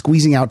from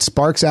Squeezing Out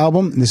Sparks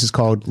album, and this is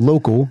called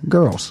Local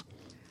Girls.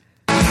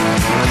 Sit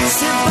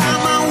by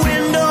my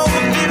window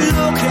and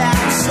look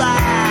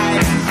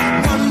outside.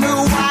 Wonder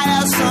why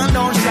the sun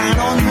don't shine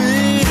on me.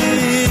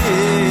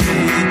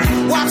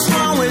 What's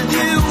wrong with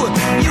you,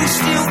 you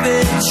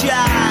stupid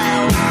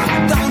child?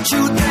 Don't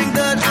you think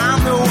that I'm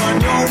the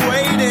one you're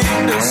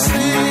waiting to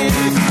see?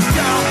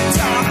 Don't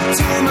talk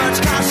too much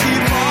cause she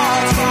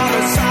falls for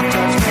the soft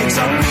touch makes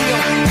her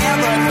feel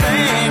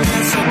everything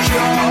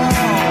insecure.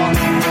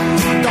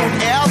 Don't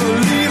ever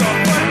leave a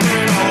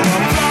footprint on the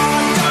floor.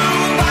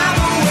 Don't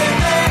bother with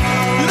me,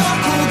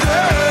 local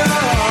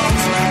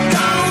girls.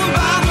 Don't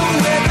bother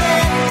with me,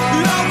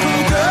 local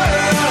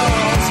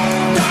girls.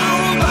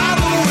 Don't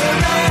bother with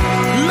me,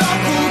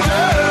 local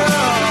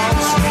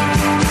girls.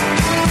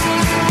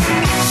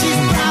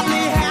 She's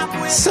probably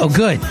halfway. So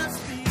good.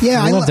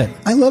 Yeah, I love that.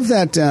 I love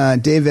that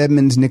Dave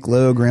Edmunds, Nick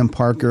Lowe, Graham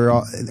Parker,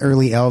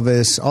 early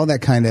Elvis, all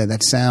that kind of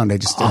that sound. I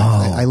just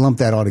I lump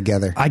that all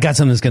together. I got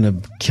something that's going to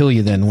kill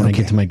you then when I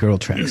get to my girl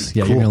tracks.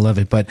 Yeah, Cool. you're going to love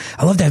it. But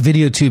I love that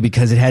video too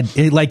because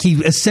like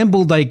he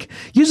assembled like,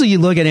 usually you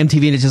look at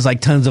MTV and it's just like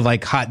tons of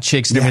like hot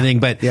chicks and everything.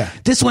 But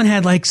this one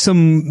had like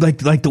some, like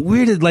the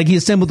weirdest, like he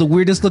assembled the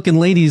weirdest looking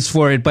ladies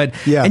for it. But,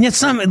 and yet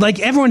some, like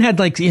everyone had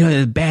like,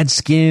 bad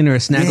skin or a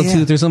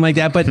snaggletooth or something like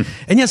that. But,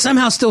 and yet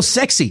somehow still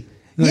sexy.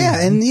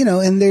 Yeah, and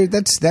and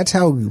that's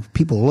how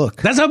people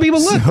look. That's how people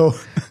look.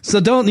 So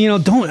don't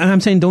I'm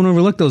saying don't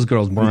overlook those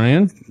girls,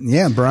 Brian.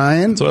 Yeah,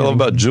 Brian. That's what I love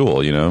about Jewel,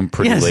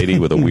 pretty lady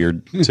with a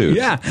weird tooth.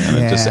 And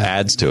it just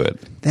adds to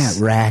it. That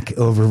rack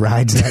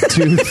overrides that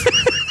tooth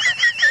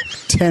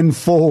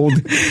tenfold.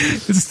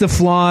 It's the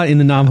flaw in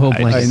the Navajo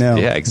blanket. I know.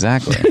 Yeah,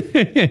 exactly.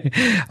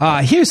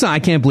 Here's I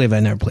can't believe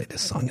I never played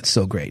this song. It's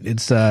so great.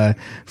 It's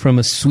from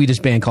a Swedish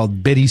band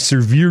called Betty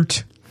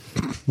Serveert.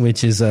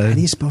 Which is how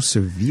do you spell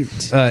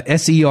Serveert?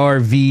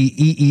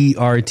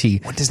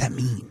 Serveert. What does that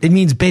mean? It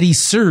means Betty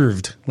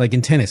served, like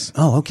in tennis.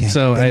 Oh, okay.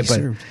 So, I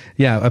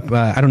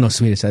don't know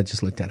Swedish. I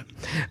just looked at it.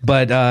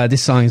 But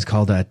this song is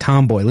called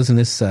Tomboy. Listen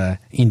to this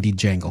indie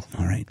jangle.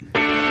 All right.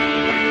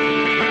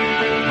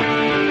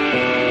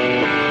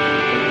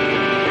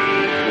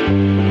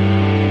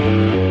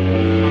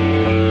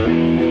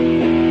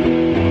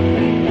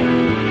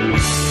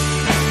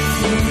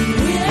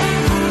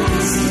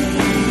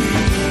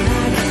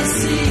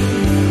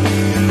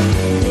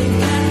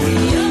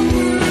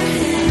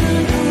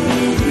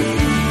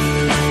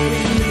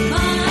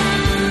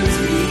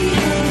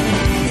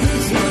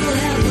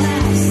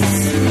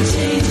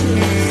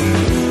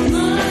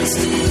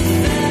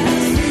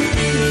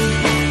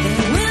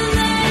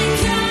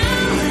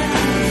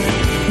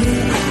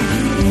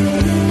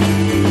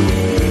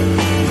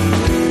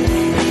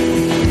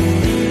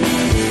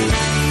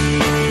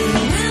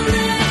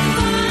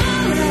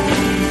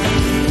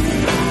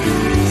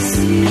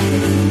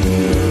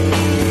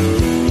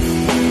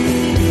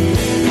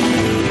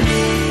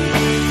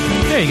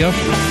 There you go.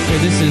 Here,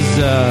 this is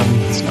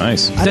It's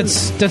nice.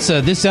 that's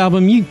this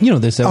album. You know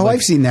this album. Oh,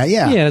 I've seen that.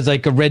 Yeah. Yeah, it's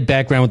like a red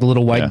background with a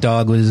little white Yeah.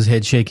 dog with his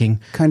head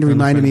shaking. Kind of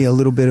reminded me a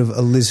little bit of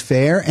Liz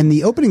Phair, and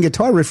the opening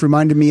guitar riff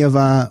reminded me of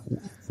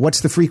What's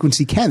the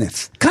Frequency,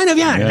 Kenneth? Kind of,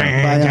 yeah. By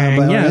Yeah, it's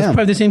R.E.M.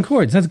 probably the same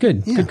chords. That's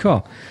good. Yeah. Good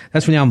call.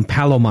 That's from the album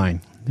Palomine.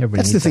 Everybody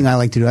That's the needs thing I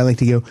like to do. I like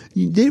to go,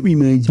 that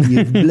reminds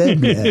me of blah,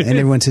 blah. And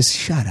everyone says,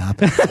 shut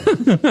up.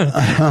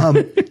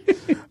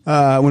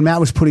 When Matt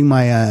was putting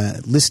my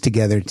list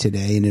together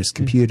today in his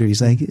computer,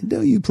 he's like,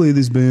 don't you play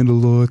this band a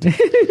lot?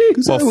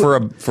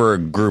 Well, for a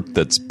group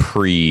that's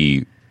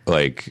pre-me.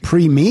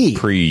 Pre-me.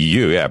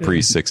 Pre-you, yeah,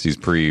 pre-60s,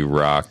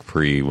 pre-rock,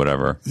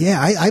 pre-whatever. Yeah,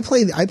 I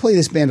play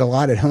this band a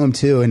lot at home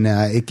too, and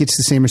it gets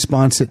the same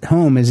response at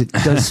home as it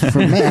does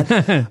from Matt.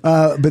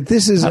 But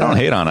this is I don't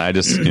hate on it. I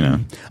just,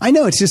 I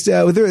know it's just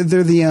this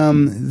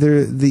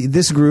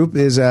group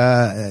is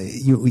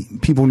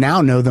people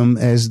now know them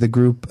as the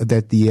group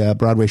that the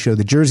Broadway show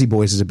The Jersey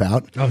Boys is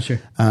about. Oh, sure.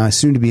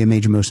 Soon to be a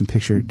major motion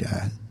picture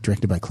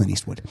directed by Clint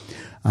Eastwood.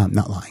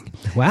 Not lying.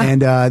 Wow.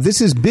 And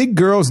this is Big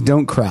Girls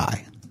Don't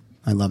Cry.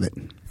 I love it.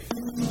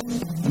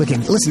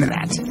 Listen to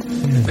that.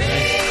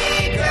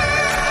 Big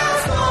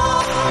girls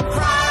won't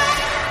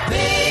cry.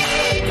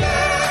 Big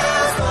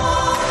girls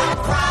won't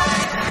cry.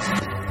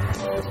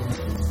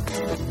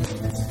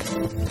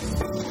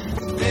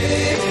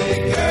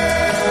 Big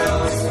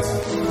girls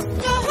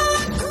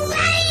don't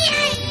cry.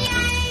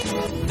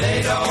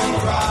 They don't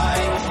cry.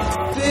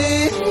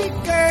 Big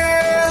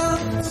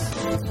girls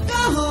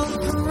don't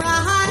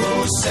cry.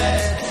 Who said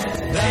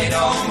they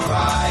don't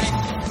cry?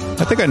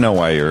 I think I know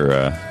why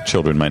your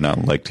children might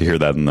not like to hear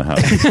that in the house.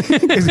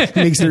 It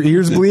makes their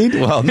ears bleed.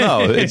 Well,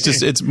 no,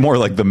 it's more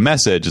like the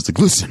message. It's like,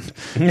 listen,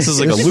 this is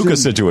like a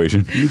Lucas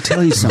situation. Let me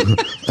tell you something.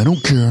 I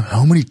don't care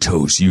how many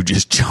toes you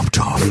just chopped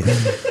off.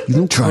 You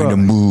don't Trying cry. to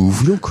move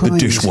You don't cry the in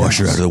this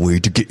dishwasher house. out of the way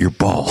to get your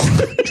ball. Do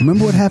you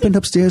remember what happened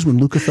upstairs when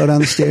Luca fell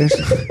down the stairs?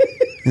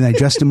 And I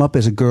dressed him up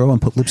as a girl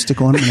and put lipstick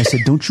on him, and I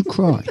said, don't you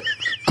cry.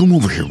 Come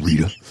over here,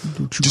 Rita.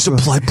 Just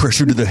apply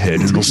pressure to the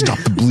head and it'll stop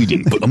the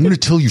bleeding. But I'm going to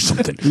tell you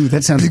something. Ooh,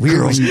 that sounds Big weird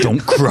girls when you- don't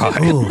cry.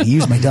 Oh, he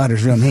used my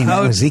daughter's real name.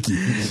 That was Icky.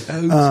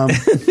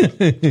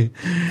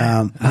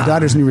 My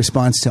daughter's new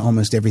response to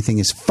almost everything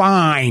is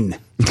fine.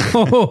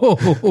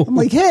 I'm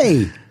like,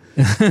 hey,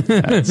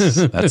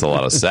 That's a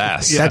lot of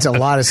sass. that's a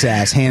lot of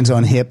sass. Hands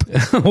on hip.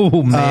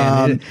 Oh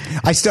man.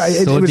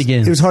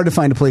 It was hard to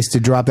find a place to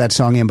drop that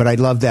song in, but I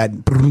love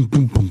that boom,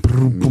 boom, boom,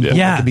 boom, boom,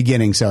 Yeah. at the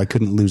beginning, so I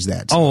couldn't lose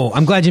that. Oh,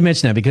 I'm glad you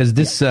mentioned that because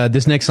this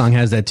next song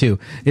has that too.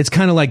 It's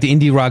kind of like the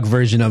indie rock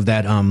version of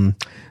that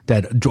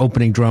that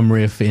opening drum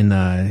riff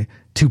in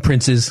Two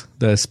Princes,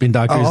 the Spin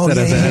Doctors. Oh, that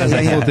yeah, has yeah,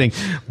 that yeah, whole yeah. thing.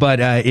 But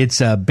it's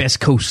Best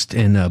Coast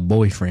and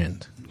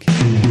Boyfriend.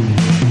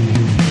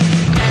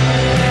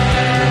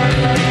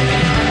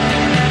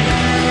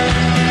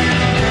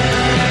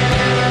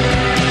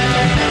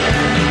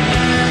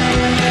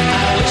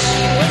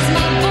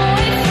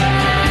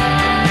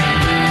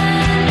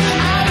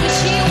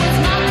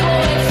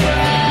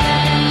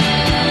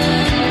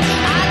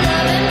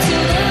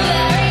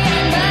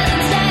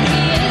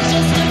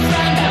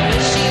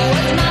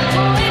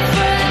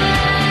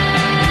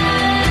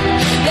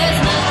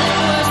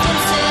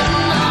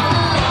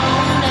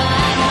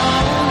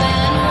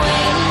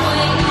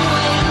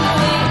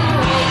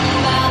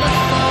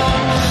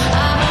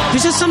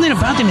 There's just something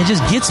about them. It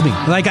just gets me.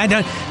 Like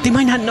they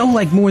might not know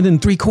like more than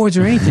 3 chords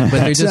or anything,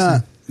 but they're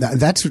just.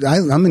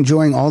 I'm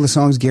enjoying all the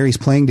songs Gary's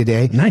playing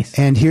today. Nice.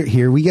 And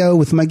here we go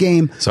with my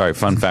game. Sorry,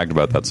 fun fact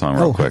about that song,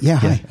 real Oh, quick. yeah,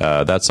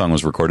 hi. That song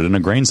was recorded in a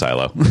grain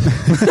silo.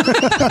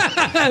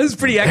 It's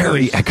pretty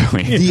Very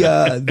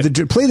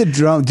echoey. Play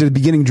the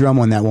beginning drum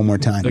on that one more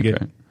time. Okay.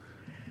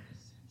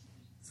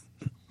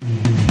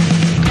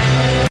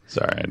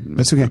 Sorry, I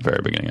missed That's okay. the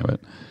very beginning of it.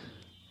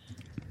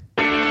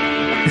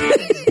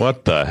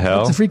 What the hell?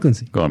 What's the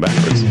frequency? Going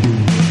backwards.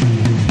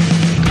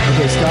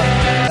 Okay, stop.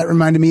 That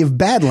reminded me of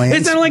Badlands.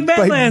 It sounded like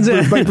Badlands.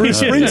 by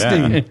Bruce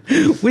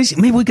Springsteen.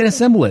 Maybe we could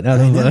assemble it.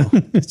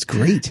 It's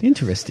great.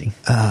 Interesting.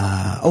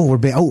 We're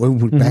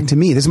back to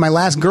me. This is my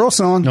last girl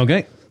song.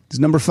 Okay. It's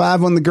number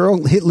 5 on the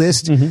girl hit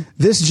list.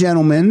 This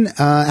gentleman,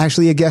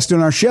 actually a guest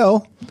on our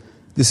show.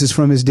 This is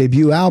from his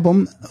debut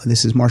album.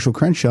 This is Marshall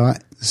Crenshaw.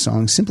 The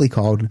song simply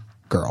called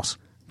Girls.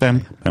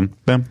 Bam, bam,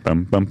 bam,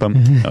 bam, bam, bam.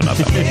 No, not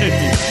that one.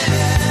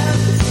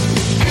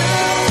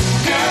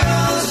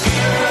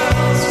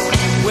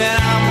 When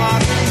I'm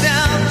walking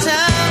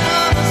downtown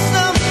on a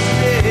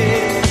summer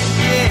day,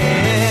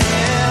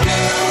 yeah.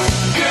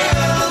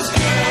 Girls,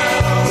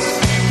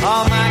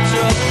 all my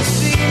troubles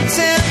seem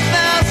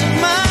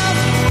 10,000 miles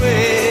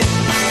away.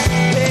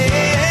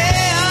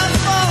 Hey, I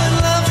fall in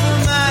love from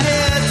my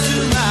head to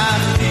my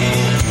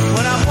feet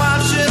when I'm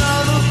watching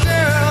all the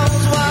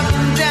girls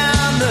walking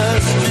down the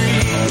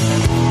street.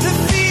 The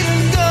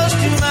feeling goes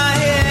to my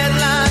head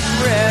like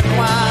red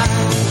wine.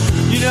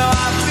 You know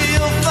I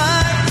feel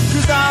fine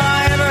 'cause all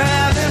I ever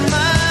have in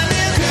mind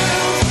is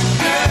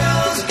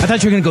girls. I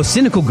thought you were going to go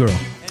Cynical Girl.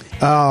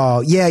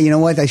 Oh, yeah, you know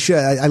what? I should.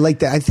 I like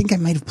that. I think I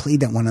might have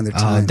played that one other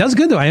time. That's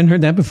good, though. I hadn't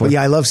heard that before. But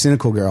yeah, I love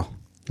Cynical Girl.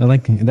 I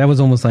like that. Was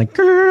almost like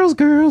girls.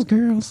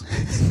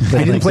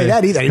 I didn't play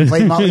that either. I didn't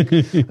play Motley.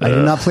 I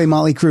did not play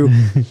Motley Crue.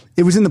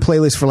 It was in the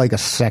playlist for like a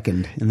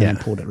second, and then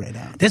I pulled it right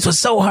out. This was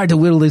so hard to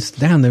whittle this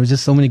down. There was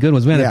just so many good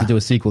ones. We had to do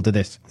a sequel to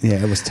this.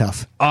 Yeah, it was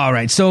tough. All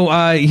right, so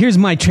here's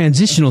my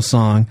transitional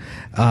song.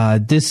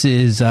 This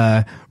is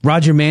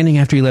Roger Manning.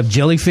 After he left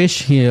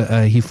Jellyfish,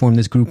 he formed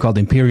this group called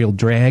Imperial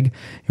Drag, and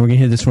we're gonna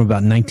hear this from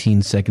about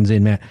 19 seconds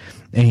in, Matt.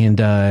 And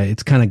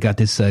it's kind of got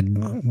this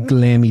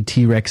glammy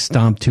T-Rex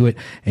stomp to it,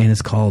 and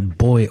it's called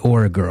Boy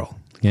or a Girl.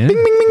 Yeah?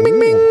 Bing, bing, bing, bing,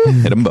 bing.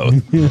 Hit them both.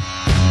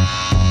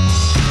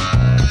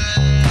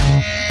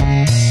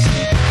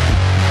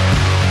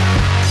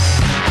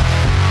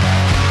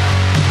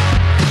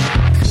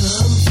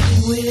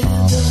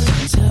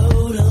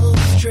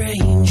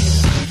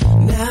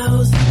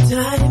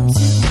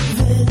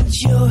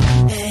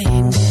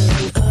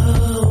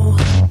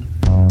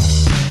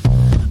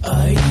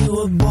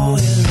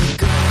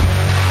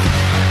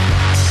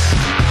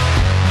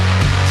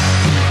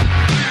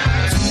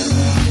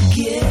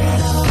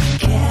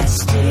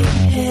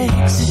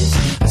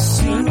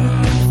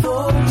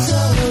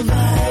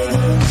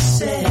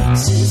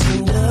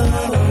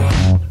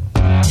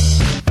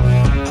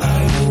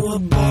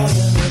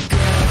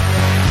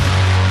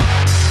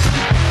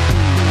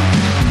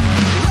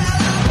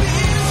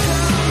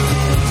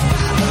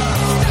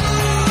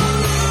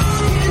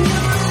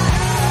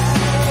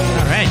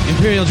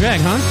 Imperial Drag,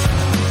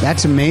 huh?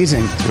 That's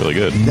amazing. It's really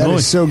good. That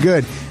is so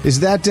good. Is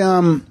that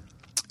now?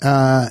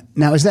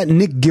 Is that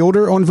Nick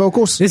Gilder on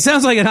vocals? It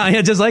sounds like it.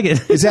 Yeah, just like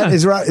it. Is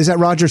that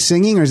Roger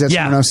singing, or is that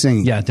someone else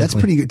singing? Yeah, definitely. That's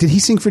pretty good. Did he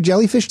sing for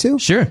Jellyfish too?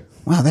 Sure.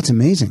 Wow, that's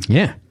amazing.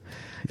 Yeah.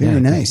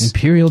 Very nice.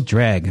 Imperial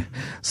Drag.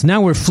 So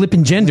now we're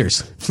flipping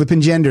genders.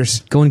 Flipping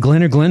genders. Going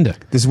Glenn or Glenda.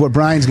 This is what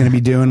Brian's going to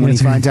be doing when he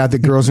finds out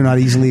that girls are not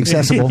easily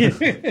accessible.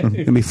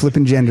 Going to be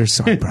flipping genders.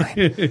 Sorry,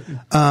 Brian.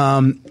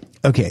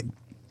 Okay,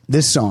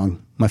 this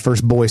song, my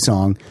first boy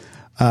song.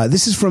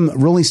 This is from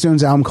Rolling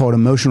Stones' album called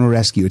Emotional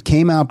Rescue. It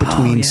came out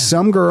between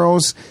Some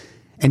Girls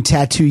and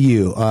Tattoo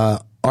You,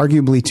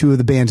 arguably two of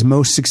the band's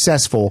most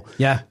successful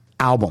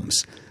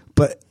albums.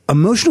 But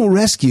Emotional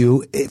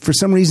Rescue, for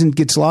some reason,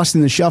 gets lost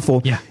in the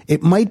shuffle. Yeah.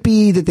 It might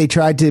be that they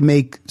tried to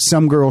make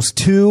Some Girls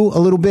 2 a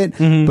little bit,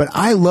 but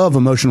I love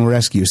Emotional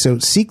Rescue. So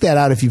seek that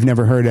out if you've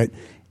never heard it.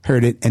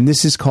 And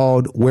this is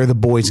called Where the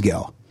Boys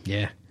Go.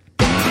 Yeah.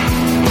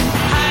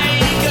 Hey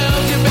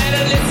girls, you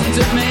better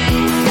listen to me.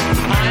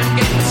 I'm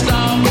getting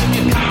slow with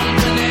your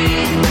company.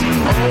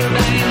 All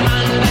day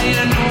Monday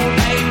and all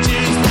day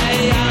Tuesday,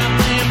 I'm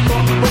playing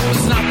football,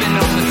 snapping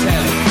on the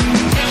telly.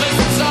 Ever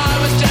since I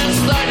was just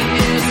 13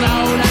 years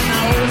old, and I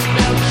always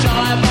felt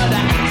shy, but I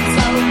acted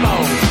so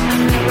bold. I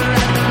never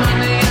had the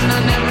money and I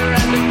never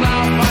had the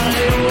clout, but I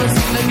always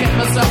seemed to get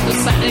myself to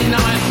Saturday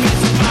night.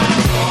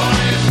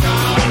 Boys go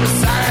on a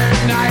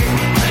Saturday night,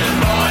 and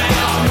boys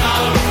go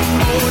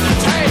all the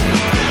time.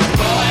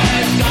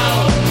 Boys go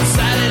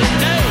Saturday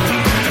night,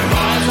 and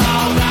boys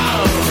all go.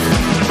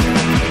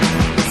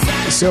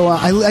 So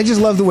I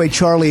just love the way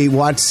Charlie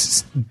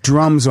Watts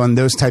drums on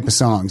those type of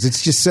songs.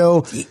 It's just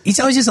so... He's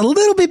always just a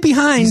little bit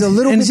behind. He's a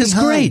little and bit it's just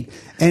behind. great.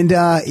 And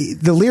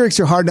the lyrics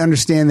are hard to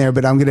understand there,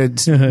 but I'm going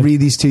to read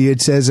these to you.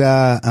 It says,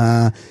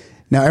 now,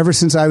 ever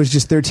since I was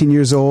just 13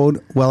 years old,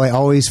 well, I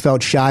always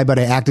felt shy, but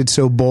I acted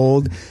so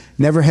bold.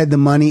 Never had the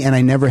money and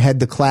I never had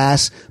the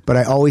class, but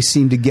I always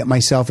seemed to get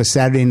myself a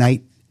Saturday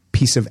night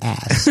piece of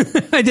ass.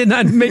 I did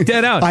not make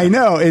that out. I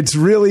know. It's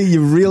really,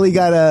 you really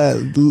got to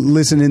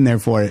listen in there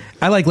for it.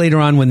 I like later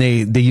on when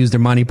they use their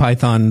Monty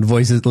Python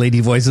voices,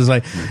 lady voices,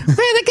 like, where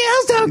the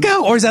girls don't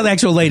go. Or is that the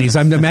actual ladies?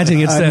 I'm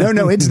imagining it's them.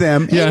 No, it's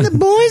them. Yeah. And the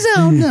boys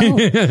don't know.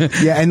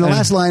 Yeah, and the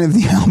last line of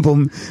the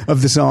album,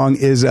 of the song,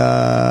 is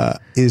the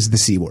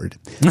C word.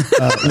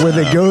 Where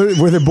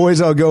the boys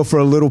all go for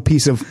a little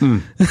piece of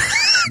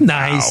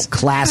Nice.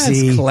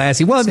 Classy. That's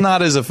classy. Well, It's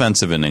not as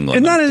offensive in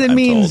England. not as it I'm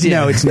means. told.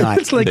 Yeah. No, it's not.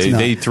 It's like,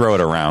 They throw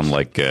it around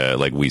like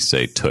we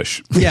say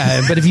tush.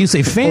 yeah, but if you say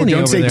Oh, Fanny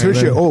don't over say there,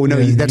 Tusha. then- Oh, no,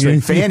 that's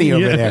right. Fanny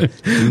over there.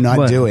 Do not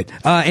But, do it.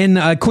 And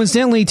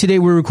coincidentally, today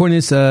we're recording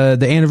this,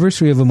 the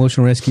anniversary of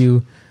Emotional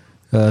Rescue,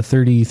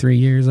 33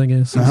 years, I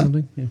guess, or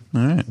something. Yeah.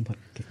 All right.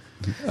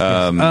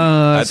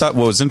 I thought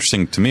what was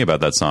interesting to me about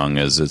that song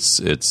is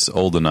it's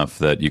old enough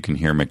that you can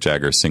hear Mick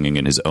Jagger singing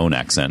in his own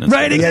accent.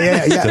 Right,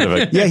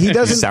 Yeah. Yeah, he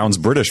doesn't. sounds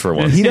British for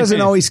once. He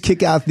doesn't always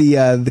kick out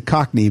the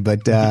Cockney,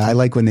 but I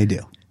like when they do.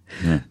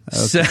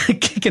 So,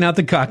 kicking out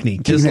the Cockney,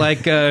 just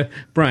like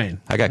Brian.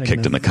 I got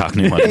kicked in the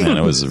Cockney one, and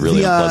it was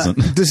really unpleasant.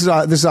 This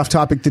is off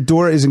topic. The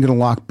door isn't going to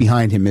lock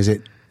behind him, is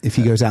it? If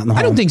he goes out in the hall,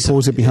 I don't think so.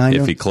 Pulls it behind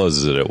him. If he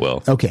closes it, it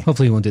will. Okay.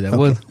 Hopefully, he won't do that.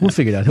 Okay. We'll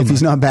figure it out. He'll If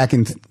he's not back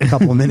in a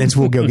couple of minutes,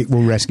 we'll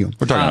we'll rescue him.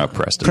 We're talking about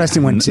Preston.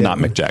 Preston went to not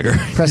Mick Jagger.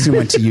 Preston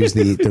went to use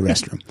the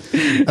restroom.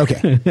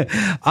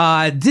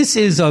 Okay. This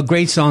is a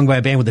great song by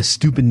a band with a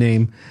stupid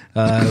name.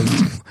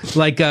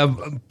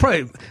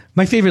 Probably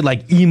my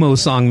favorite emo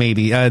song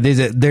maybe.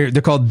 They're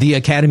called The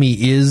Academy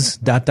Is ...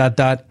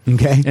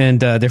 Okay. And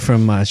they're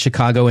from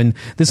Chicago, and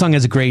this song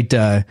has a great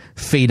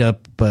fade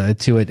up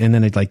to it, and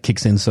then it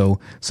kicks in. So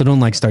don't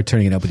start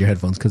turning it up with your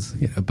headphones, because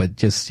but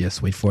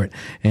just wait for it.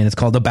 And it's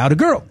called About a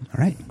Girl. All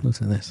right.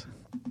 Listen to this.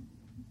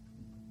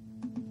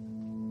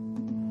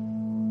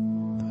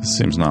 This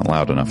seems not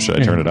loud enough.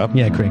 Should I turn it up?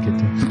 Yeah, crank it.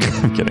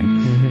 I'm kidding.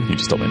 You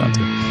just told me not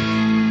to.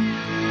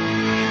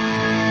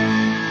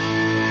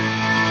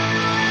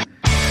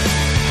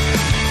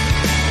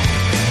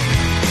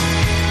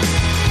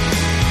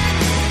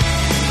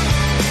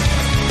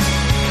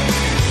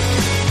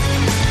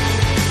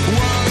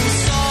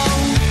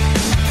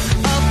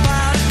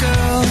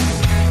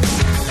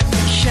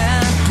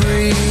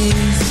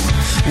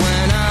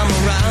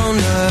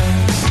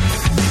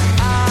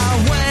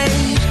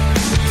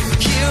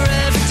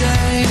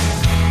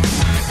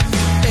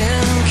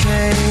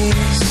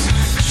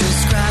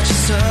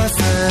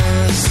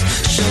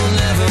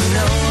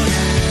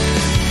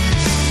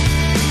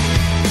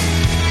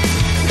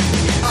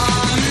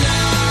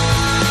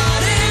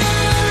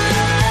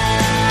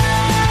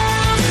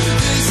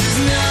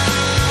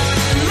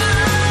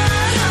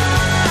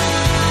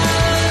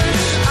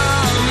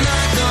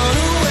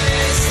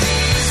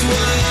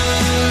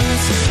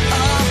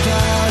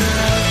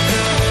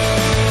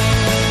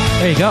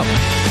 There you go.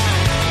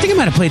 I think I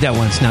might have played that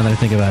once. Now that I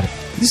think about it,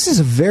 This is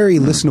a very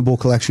listenable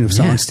collection of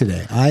songs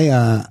today.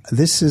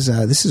 This is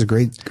a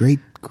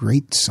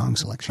great song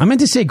selection. I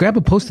meant to say grab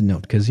a Post-it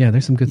note, because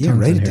there's some good songs.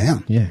 Write in it here.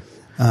 down. Yeah.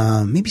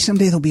 Maybe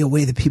someday there'll be a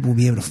way that people will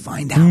be able to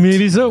find out.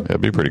 Maybe so.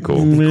 That'd be pretty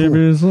cool.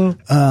 Maybe so.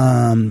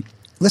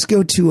 Let's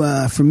go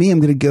to, for me, I'm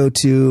going to go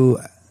to,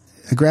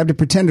 I grabbed a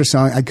Pretender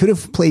song. I could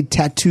have played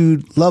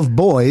Tattooed Love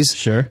Boys.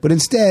 Sure. But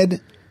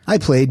instead, I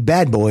played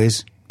Bad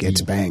Boys Get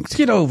Spanked.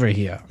 Get over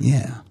here.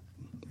 Yeah.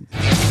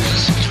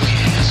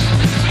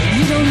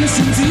 You don't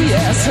listen to the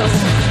asshole.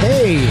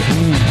 Hey.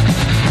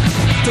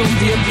 Don't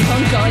be a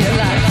punk all your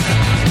life.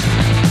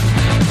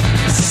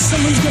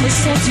 Someone's gonna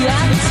sort you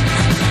out.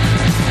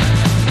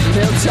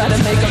 They'll try to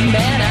make a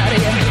man out of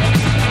you.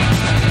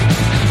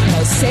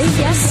 Now say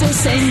yes or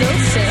say no,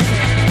 sir.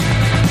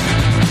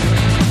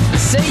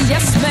 Say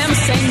yes, ma'am,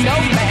 say no,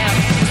 ma'am.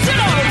 You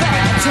know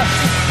that.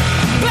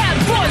 Bad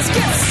boys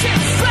get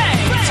spanked.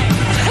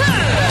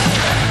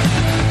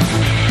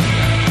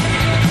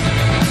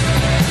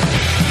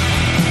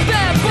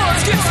 Bad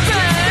boys get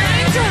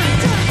spanked.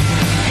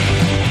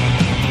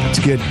 It's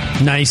good.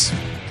 Nice.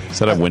 Is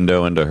that a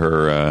window into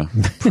her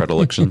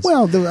predilections?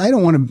 Well, I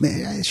don't want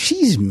to.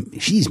 She's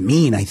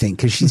mean, I think,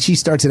 because she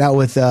starts it out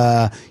with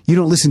 "You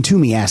don't listen to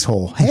me,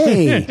 asshole."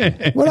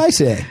 Hey, what'd I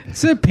say?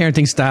 It's a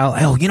parenting style.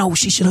 Oh,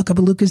 she should hook up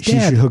with Luca's dad. She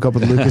should hook up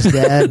with Luca's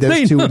dad.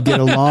 Those two would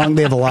get along.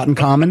 They have a lot in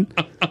common.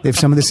 They have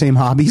some of the same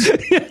hobbies.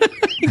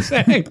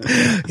 Exactly.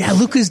 Yeah,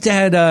 Luca's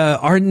dad,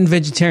 ardent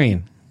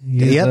vegetarian.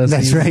 Yep,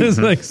 that's right.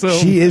 Like, so.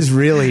 She is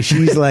really.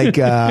 She's like.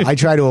 I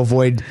try to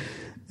avoid.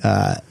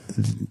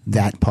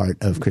 That part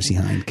of Chrissy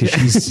Hynde, because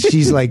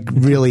she's like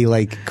really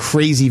like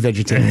crazy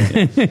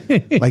vegetarian.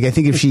 Like I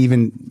think if she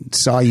even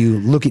saw you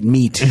look at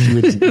meat, she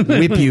would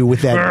whip you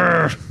with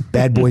that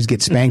Bad Boys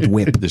Get Spanked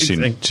whip. She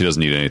doesn't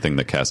need anything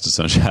that casts its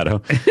own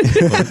shadow. is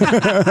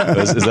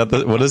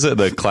that what is it?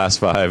 The Class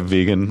 5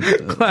 vegan?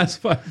 Class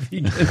 5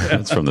 vegan.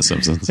 That's from The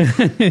Simpsons.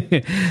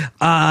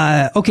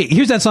 Okay,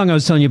 here's that song I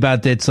was telling you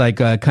about. That's like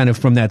kind of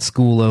from that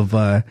school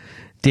of.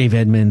 Dave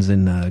Edmunds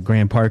and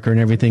Graham Parker and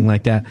everything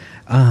like that.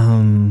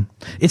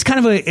 It's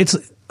kind of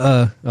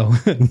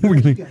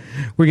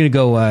we're gonna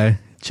go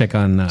check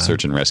on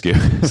Search and Rescue.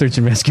 Search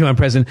and Rescue on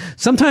President.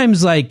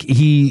 Sometimes like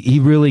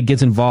he really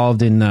gets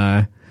involved in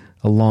a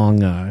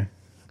long. I'm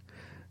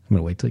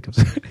gonna wait till he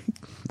comes.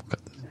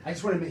 I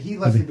just want to. He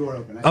left the door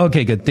open.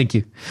 Okay, good. Thank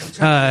you.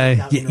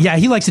 Yeah,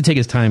 he likes to take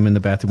his time in the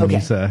bathroom when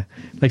he's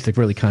likes to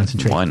really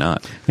concentrate. Why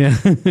not? Yeah,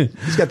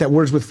 he's got that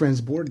Words with Friends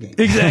board game.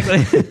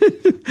 Exactly.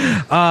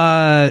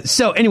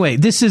 So anyway,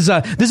 this is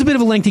a bit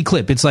of a lengthy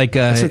clip. It's like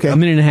a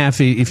minute and a half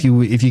if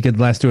you could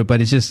last through it.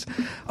 But it's just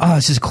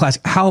a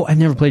classic. How I've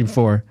never played it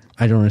before.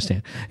 I don't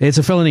understand. It's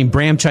a fellow named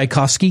Bram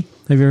Tchaikovsky.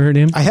 Have you ever heard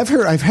of him? I have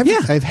heard. I've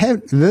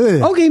had.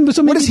 Okay,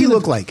 so what does he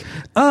look like?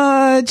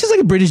 Just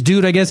like a British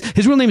dude, I guess.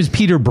 His real name is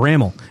Peter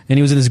Bramall, and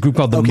he was in this group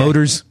called the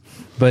Motors.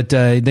 But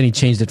then he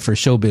changed it for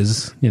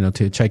showbiz,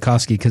 to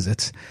Tchaikovsky, because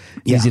it's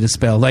easy to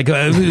spell. Like,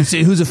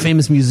 who's a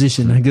famous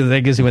musician? I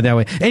guess he went that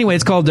way. Anyway,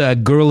 it's called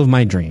 "Girl of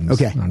My Dreams."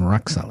 Okay, on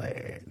Rock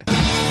Solid.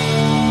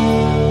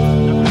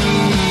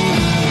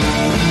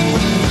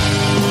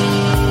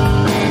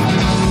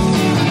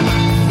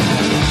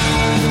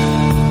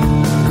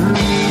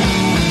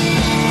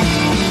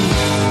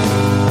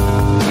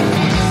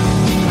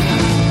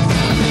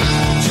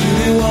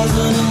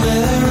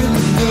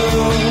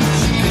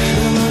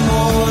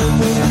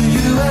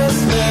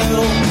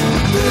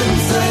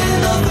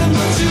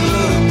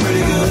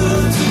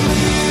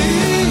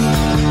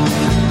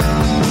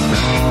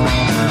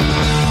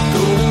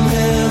 Golden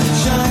hair,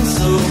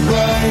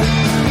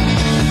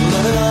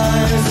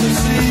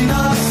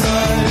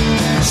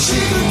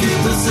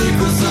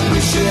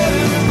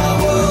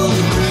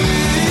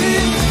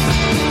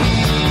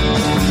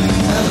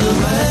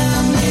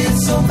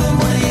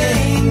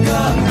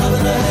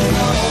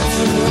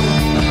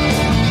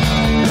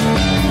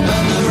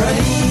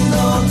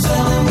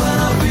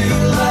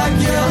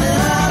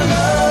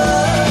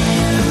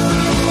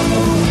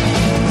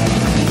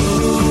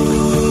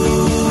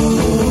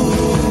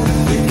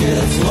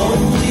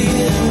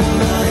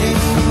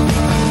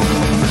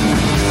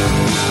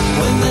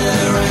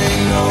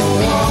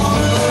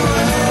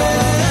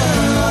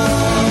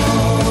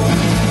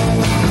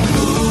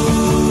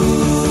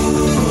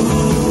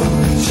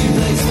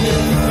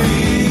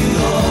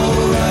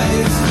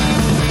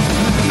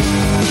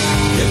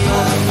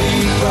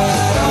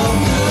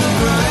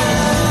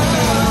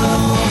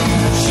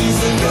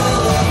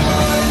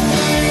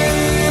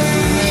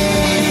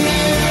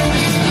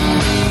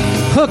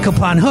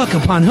 upon hook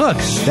upon hook.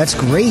 That's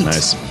great.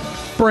 Nice.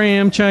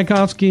 Bram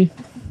Tchaikovsky.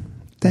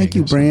 Thank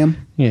you, Bram.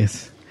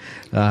 Yes.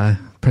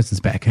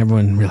 Preston's back.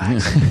 Everyone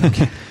relax.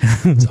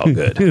 It's all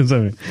good. It's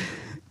all right.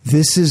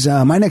 This is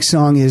my next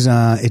song is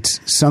it's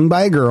sung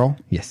by a girl,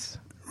 Yes.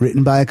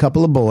 written by a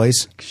couple of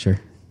boys, Sure.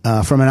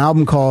 from an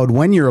album called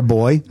When You're a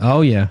Boy,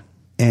 Oh, yeah.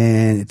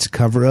 and it's a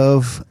cover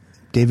of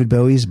David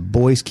Bowie's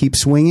Boys Keep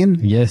Swinging.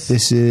 Yes.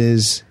 This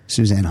is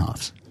Suzanne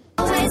Hoffs.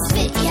 Always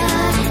fit ya.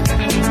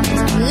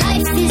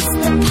 Life is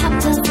the pop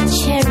of the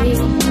cherry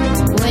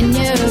when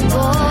you're a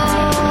boy.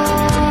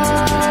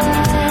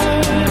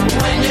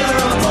 When you're a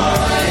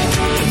boy,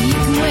 you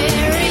can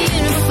wear a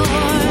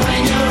uniform.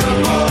 When you're a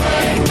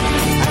boy,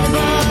 other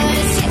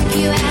boys check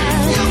you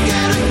out. You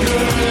get a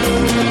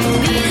girl.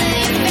 Be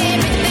their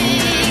favorite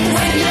thing.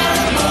 When you're a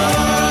boy,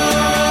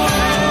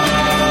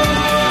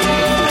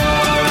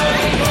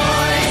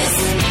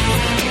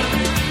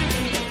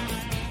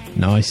 boys.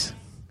 Nice.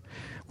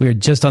 We were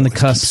just on the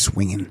cusp.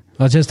 Swinging.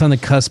 Just on the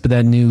cusp of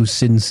that new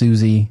Sid and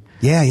Susie.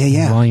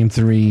 Yeah. Volume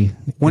 3.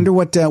 Wonder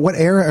what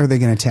era are they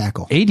going to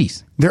tackle?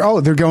 80s.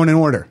 They're going in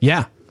order.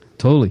 Yeah.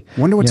 Totally.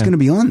 Wonder what's Yeah. going to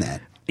be on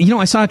that. You know,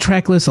 I saw a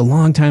track list a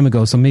long time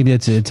ago, so maybe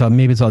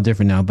maybe it's all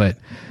different now. But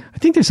I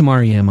think there's some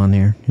REM on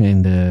there,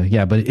 and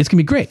but it's gonna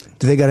be great.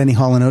 Do they got any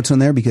Hall & Oates on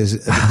there?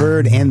 Because the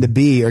Bird and the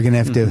Bee are going to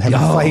have a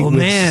fight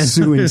with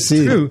Sue and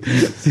Sid. True.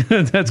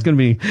 That's gonna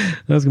be.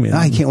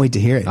 I can't wait to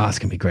hear it. Oh, it's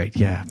gonna be great.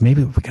 Yeah,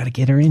 maybe we got to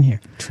get her in here.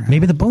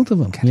 Maybe the both of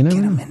them. Gotta get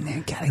him in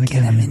there. Gotta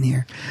get him in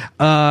here.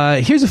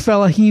 Here's a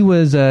fella.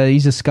 He's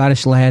a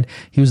Scottish lad.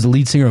 He was the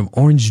lead singer of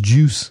Orange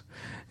Juice,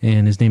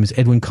 and his name is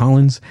Edwin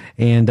Collins.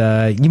 And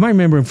you might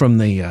remember him from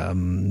the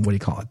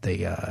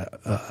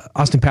the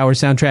Austin Powers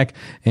soundtrack.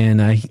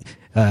 And I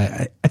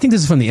think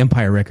this is from the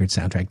Empire Records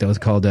soundtrack. That was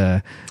called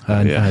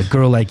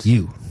 "Girl Like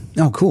You."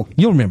 Oh, cool.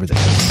 You'll remember this.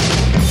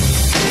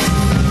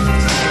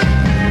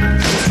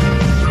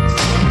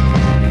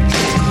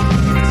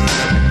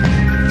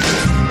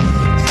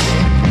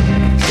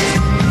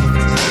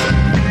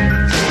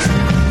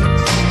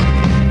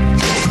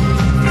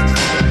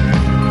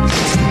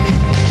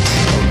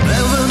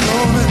 Never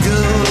known a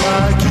girl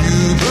like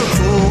you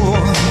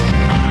before.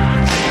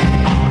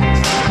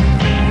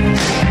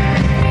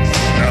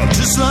 Now,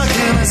 just like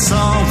any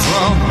song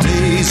from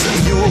days of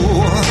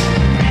yore.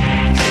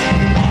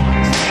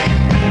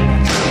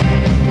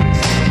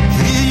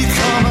 Here you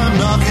come a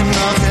knocking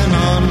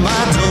on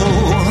my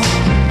door.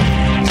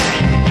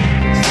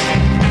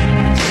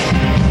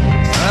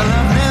 And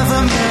I've never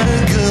met a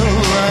girl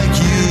like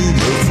you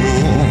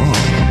before.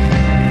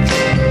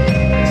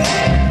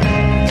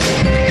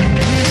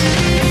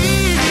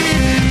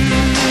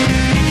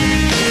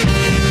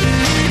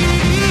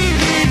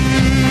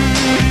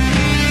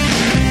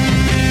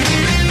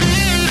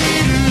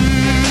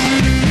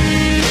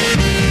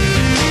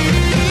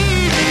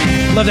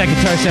 Love that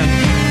guitar sound.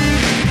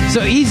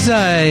 So he's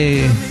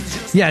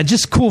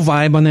just cool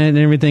vibe on that and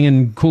everything,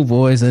 and cool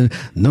voice, and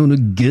known a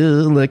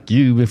girl like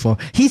you before.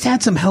 He's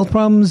had some health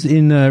problems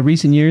in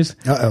recent years.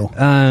 I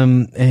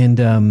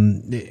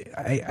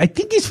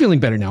think he's feeling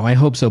better now. I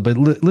hope so. But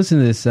listen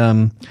to this.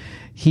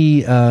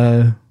 He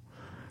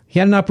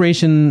had an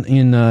operation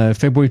in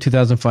February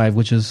 2005,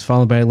 which was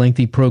followed by a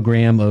lengthy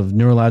program of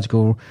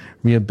neurological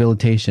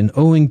rehabilitation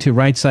owing to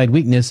right side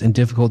weakness and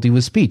difficulty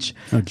with speech.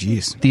 Oh,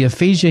 geez. The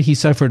aphasia he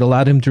suffered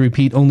allowed him to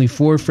repeat only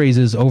 4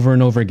 phrases over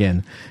and over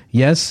again.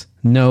 Yes,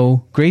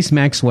 no, Grace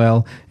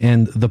Maxwell,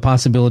 and the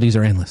possibilities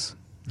are endless.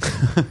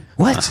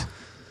 What?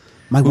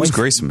 Who's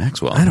Grace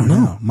Maxwell? I don't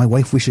know. My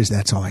wife wishes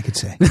that's all I could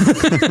say.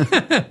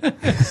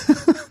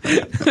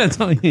 That's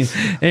all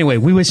anyway,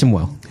 we wish him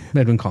well.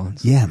 Edwin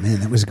Collins. Yeah,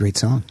 man, that was a great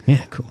song.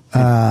 Yeah, cool. Do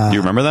you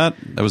remember that?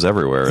 That was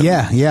everywhere.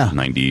 Yeah.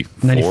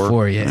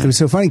 94, yeah. It was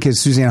so funny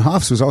because Suzanne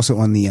Hoffs was also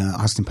on the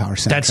Austin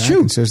Powers soundtrack. That's true.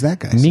 And so is that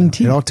guy. Ming So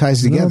T. it all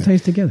ties together.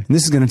 And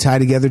this is going to tie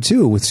together,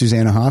 too, with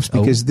Susanna Hoffs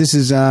because this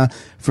is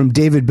from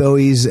David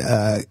Bowie's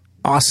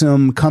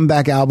awesome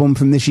comeback album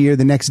from this year,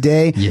 The Next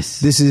Day. Yes.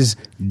 This is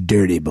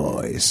Dirty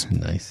Boys.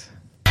 Nice.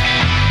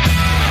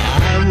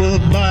 I will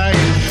buy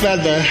a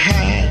feather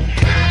hat.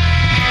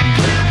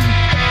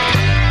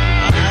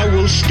 I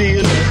will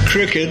steal a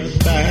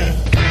cricket bat.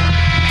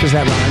 Because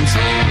that rhymes.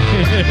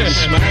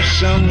 Smash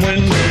some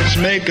windows,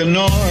 make a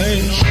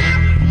noise.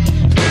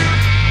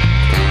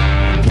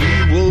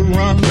 We will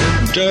run,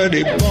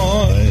 dirty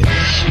boys.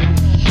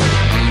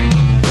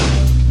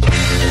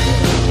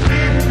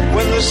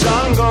 When the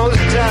sun goes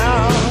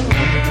down.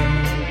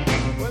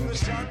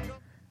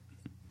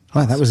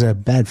 Wow, that was a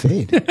bad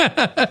fade.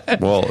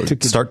 Well,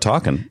 start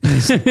talking.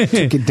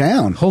 Took it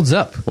down. Holds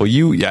up. Well,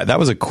 that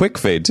was a quick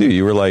fade too.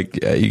 You were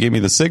like, you gave me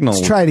the signal.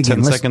 Let's try it again.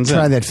 10 Let's seconds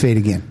try in. that fade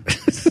again.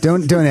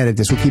 Don't edit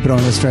this. We'll keep it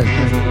on. Let's try it.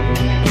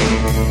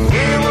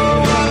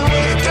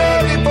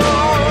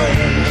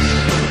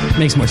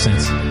 Makes more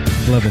sense.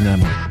 Loving that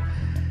more.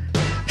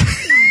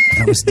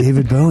 That was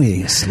David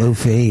Bowie. A slow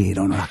fade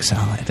on Rock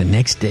Solid. The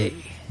Next Day.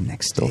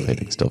 Next Still day.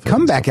 fading, still fading.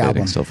 Comeback still album.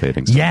 Fading, still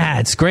fading. Yeah,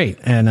 it's great,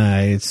 and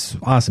it's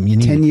awesome. You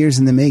need 10 it. years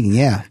in the making.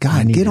 Yeah.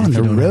 God, need get it on if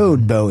the you don't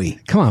road, Bowie.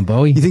 Come on,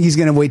 Bowie. You think he's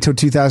going to wait till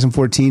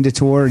 2014 to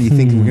tour? Or do you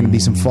think we're going to be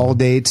some fall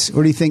dates?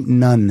 Or do you think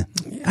none?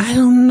 I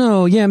don't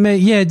know. Yeah, man.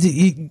 Yeah,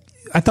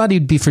 I thought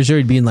he'd be for sure.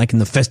 He'd be in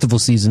the festival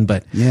season,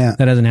 but Yeah.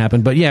 that hasn't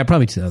happened. But yeah,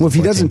 probably 2014. Well, if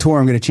he doesn't tour,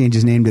 I'm going to change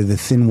his name to the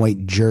Thin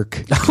White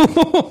Jerk.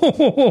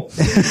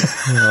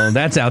 Well,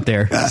 that's out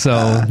there.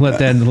 So let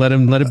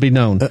it be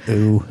known.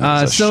 Ooh.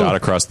 A shot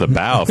across the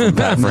bow from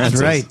Pat Francis.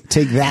 That's right.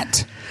 Take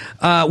that.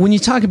 When you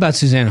talk about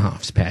Suzanne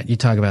Hoffs, Pat, you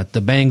talk about the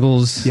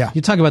Bangles. Yeah.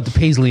 You talk about the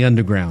Paisley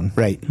Underground.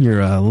 Right.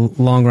 Your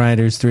Long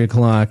Riders, 3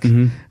 O'Clock,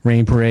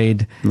 Rain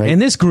Parade. Right. And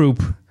this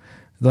group,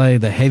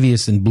 the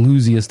heaviest and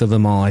bluesiest of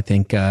them all, I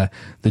think, the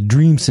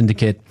Dream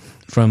Syndicate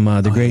from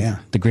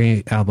the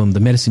great album, The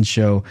Medicine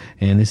Show.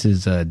 And this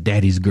is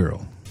Daddy's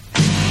Girl.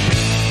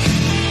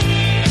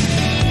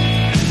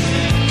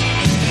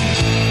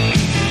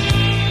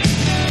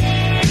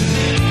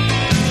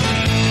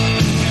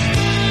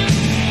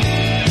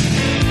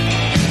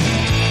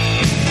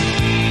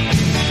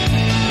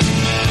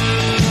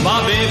 My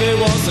baby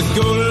wants to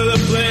go to the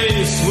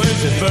place where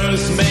she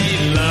first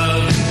made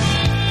love.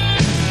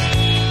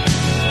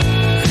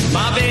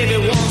 My baby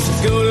wants to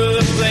go to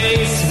the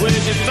place where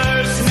she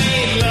first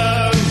made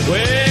love.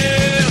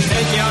 Well,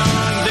 take you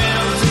on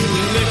down to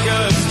the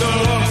liquor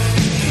store.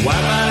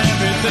 Wipe out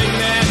everything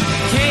that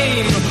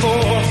came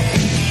before.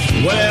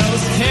 What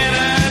else can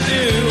I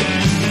do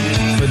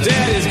for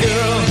Daddy's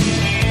girl?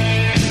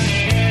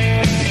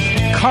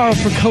 Carl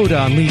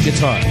Percoda on lead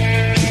guitar.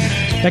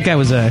 That guy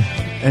was a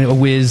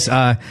whiz.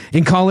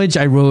 In college,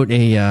 I wrote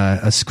a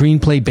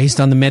screenplay based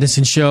on The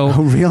Medicine Show.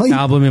 Oh, really?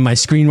 Album in my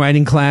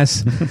screenwriting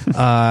class.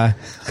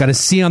 Got a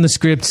C on the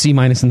script, C- in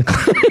the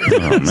class.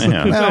 Oh,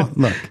 man. Well,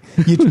 look,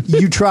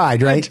 you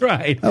tried, right? I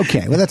tried.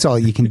 Okay, well, that's all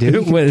you can do.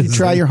 It was- You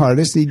try your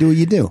hardest, and you do what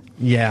you do.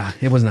 Yeah,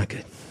 it was not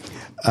good.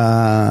 Do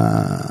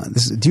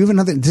you have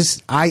another?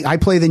 I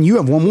play, then you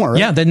have one more, right?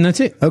 Yeah, then that's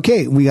it.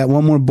 Okay, we got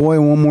one more boy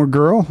and one more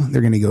girl.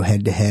 They're going to go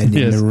head to head in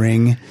Yes. the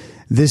ring.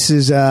 This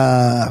is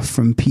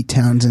from Pete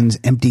Townshend's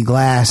Empty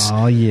Glass.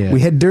 Oh, yeah.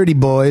 We had Dirty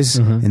Boys,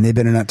 and they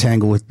better not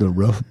tangle with the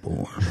Rough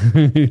Boy.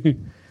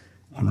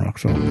 On Rock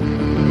Salt. Tough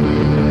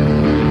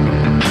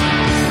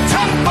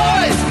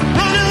boys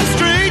running the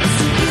streets,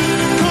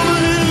 coming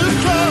a little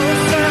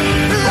closer.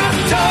 Rough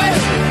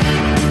toys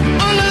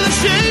under the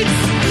sheets,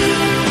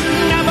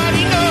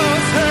 nobody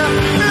knows her.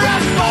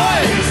 Rough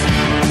boys,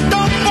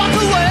 don't walk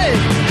away.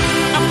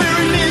 I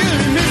very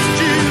nearly missed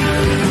you.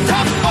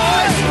 Tough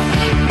boys,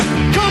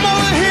 come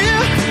over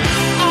here.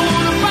 I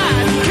wanna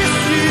bite and kiss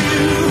you.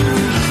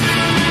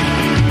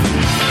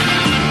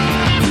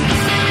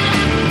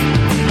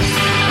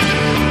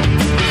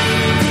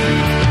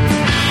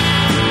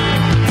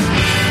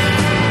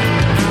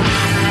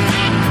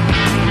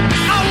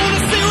 I wanna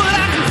see what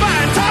I can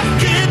find. Tough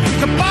kid,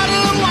 a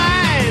bottle of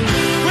wine.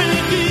 When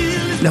it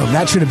deals No,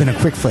 that should have been a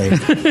quick fade.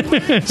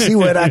 See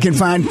what I can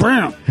find.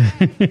 Bam.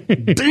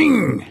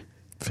 Ding.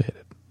 Fade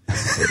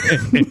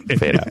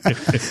out.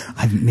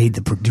 I've made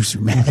the producer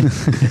mad.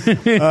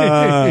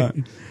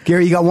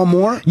 Gary, you got one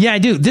more? Yeah, I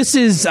do. This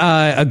is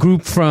a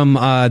group from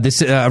around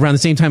the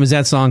same time as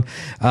that song.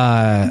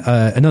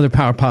 Another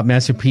power pop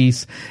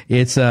masterpiece.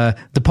 It's the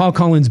Paul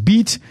Collins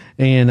Beat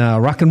and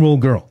Rock and Roll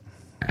Girl.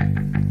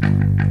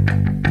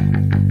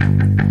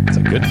 It's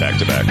a good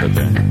back-to-back right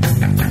there.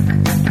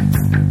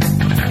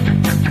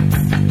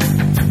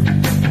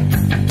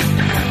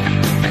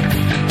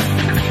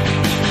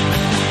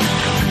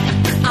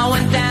 I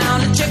went down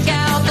to check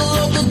out the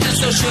local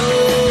disco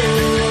show.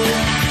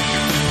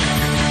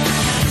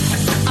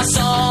 I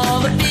saw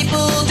the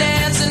people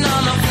dancing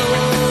on the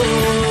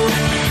floor.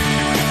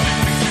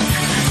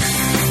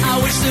 I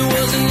wish there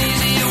was an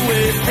easier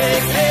way, hey,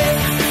 hey,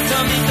 to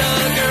meet the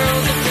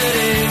girls of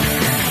today.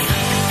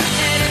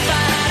 And if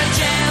I had a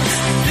chance,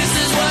 this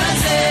is what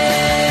I'd say.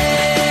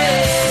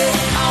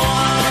 I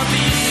wanna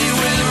be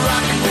with a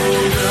rock and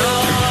roll girl.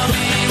 I wanna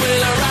be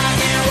with a rock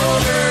and roll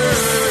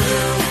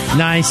girl.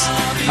 Nice.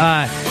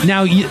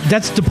 Now,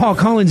 that's the Paul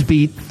Collins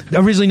Beat,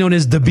 originally known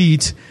as The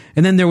Beat.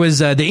 And then there was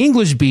the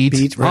English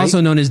Beat, right. also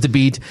known as The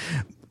Beat.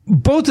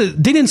 Both they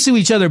didn't sue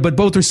each other, but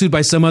both were sued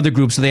by some other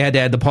group, so they had to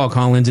add the Paul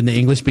Collins and the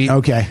English Beat.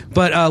 Okay.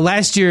 But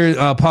last year,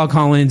 Paul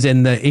Collins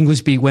and the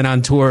English Beat went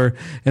on tour,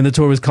 and the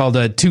tour was called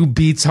Two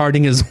Beats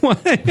Harding as One.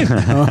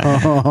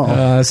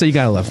 So you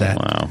gotta love that.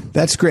 Wow.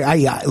 That's great.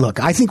 Look,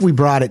 I think we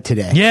brought it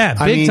today. Yeah,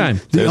 I big mean,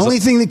 time. The only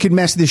thing that could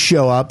mess this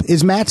show up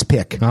is Matt's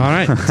pick. All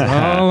right, it's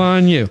all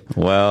on you.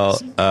 Well,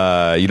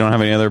 you don't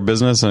have any other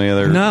business? Any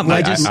other? No,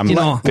 I just, I'm you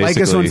know, Like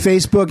us on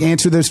Facebook,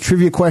 answer those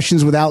trivia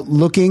questions without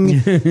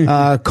looking.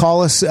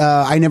 Call us.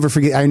 I never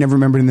forget. I never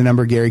remember the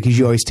number, Gary, because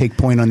you always take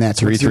point on that.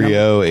 So what's your number?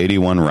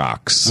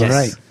 330-81-ROCKS. All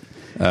right.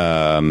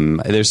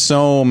 There's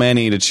so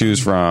many to choose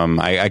from.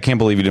 I can't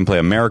believe you didn't play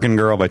American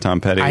Girl by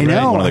Tom Petty. I know,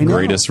 right? One of the I know.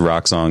 greatest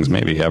rock songs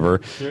maybe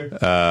ever.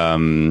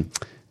 There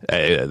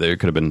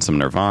could have been some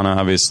Nirvana,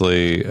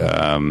 obviously,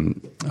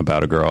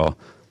 about a girl,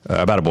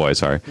 about a boy,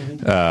 sorry.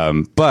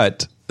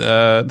 But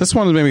this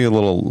one is maybe a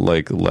little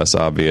like less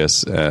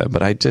obvious,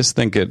 but I just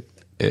think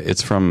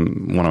it's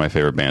from one of my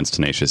favorite bands,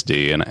 Tenacious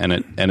D, and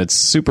it's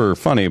super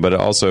funny, but it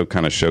also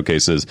kind of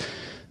showcases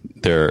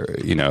their,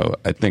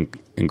 I think,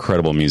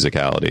 incredible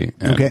musicality,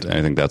 and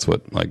I think that's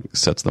what like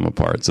sets them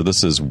apart. So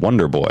this is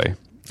Wonder Boy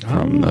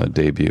from the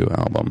debut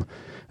album,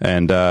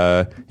 and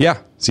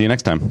see you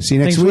next time. See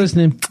you next Thanks week. for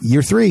listening.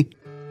 Year 3.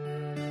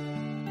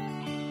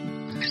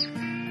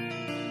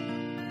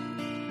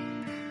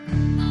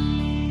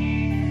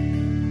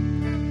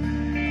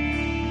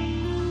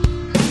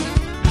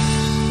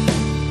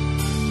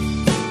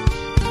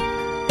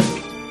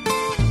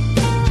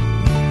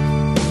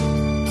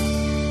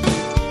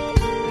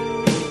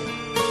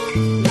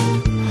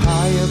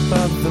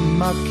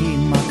 Mucky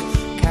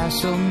muck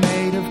castle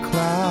made of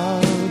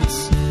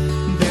clouds.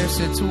 There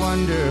sits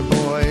Wonder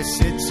Boy,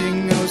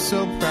 sitting oh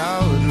so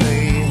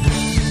proudly.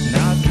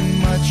 Not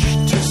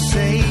much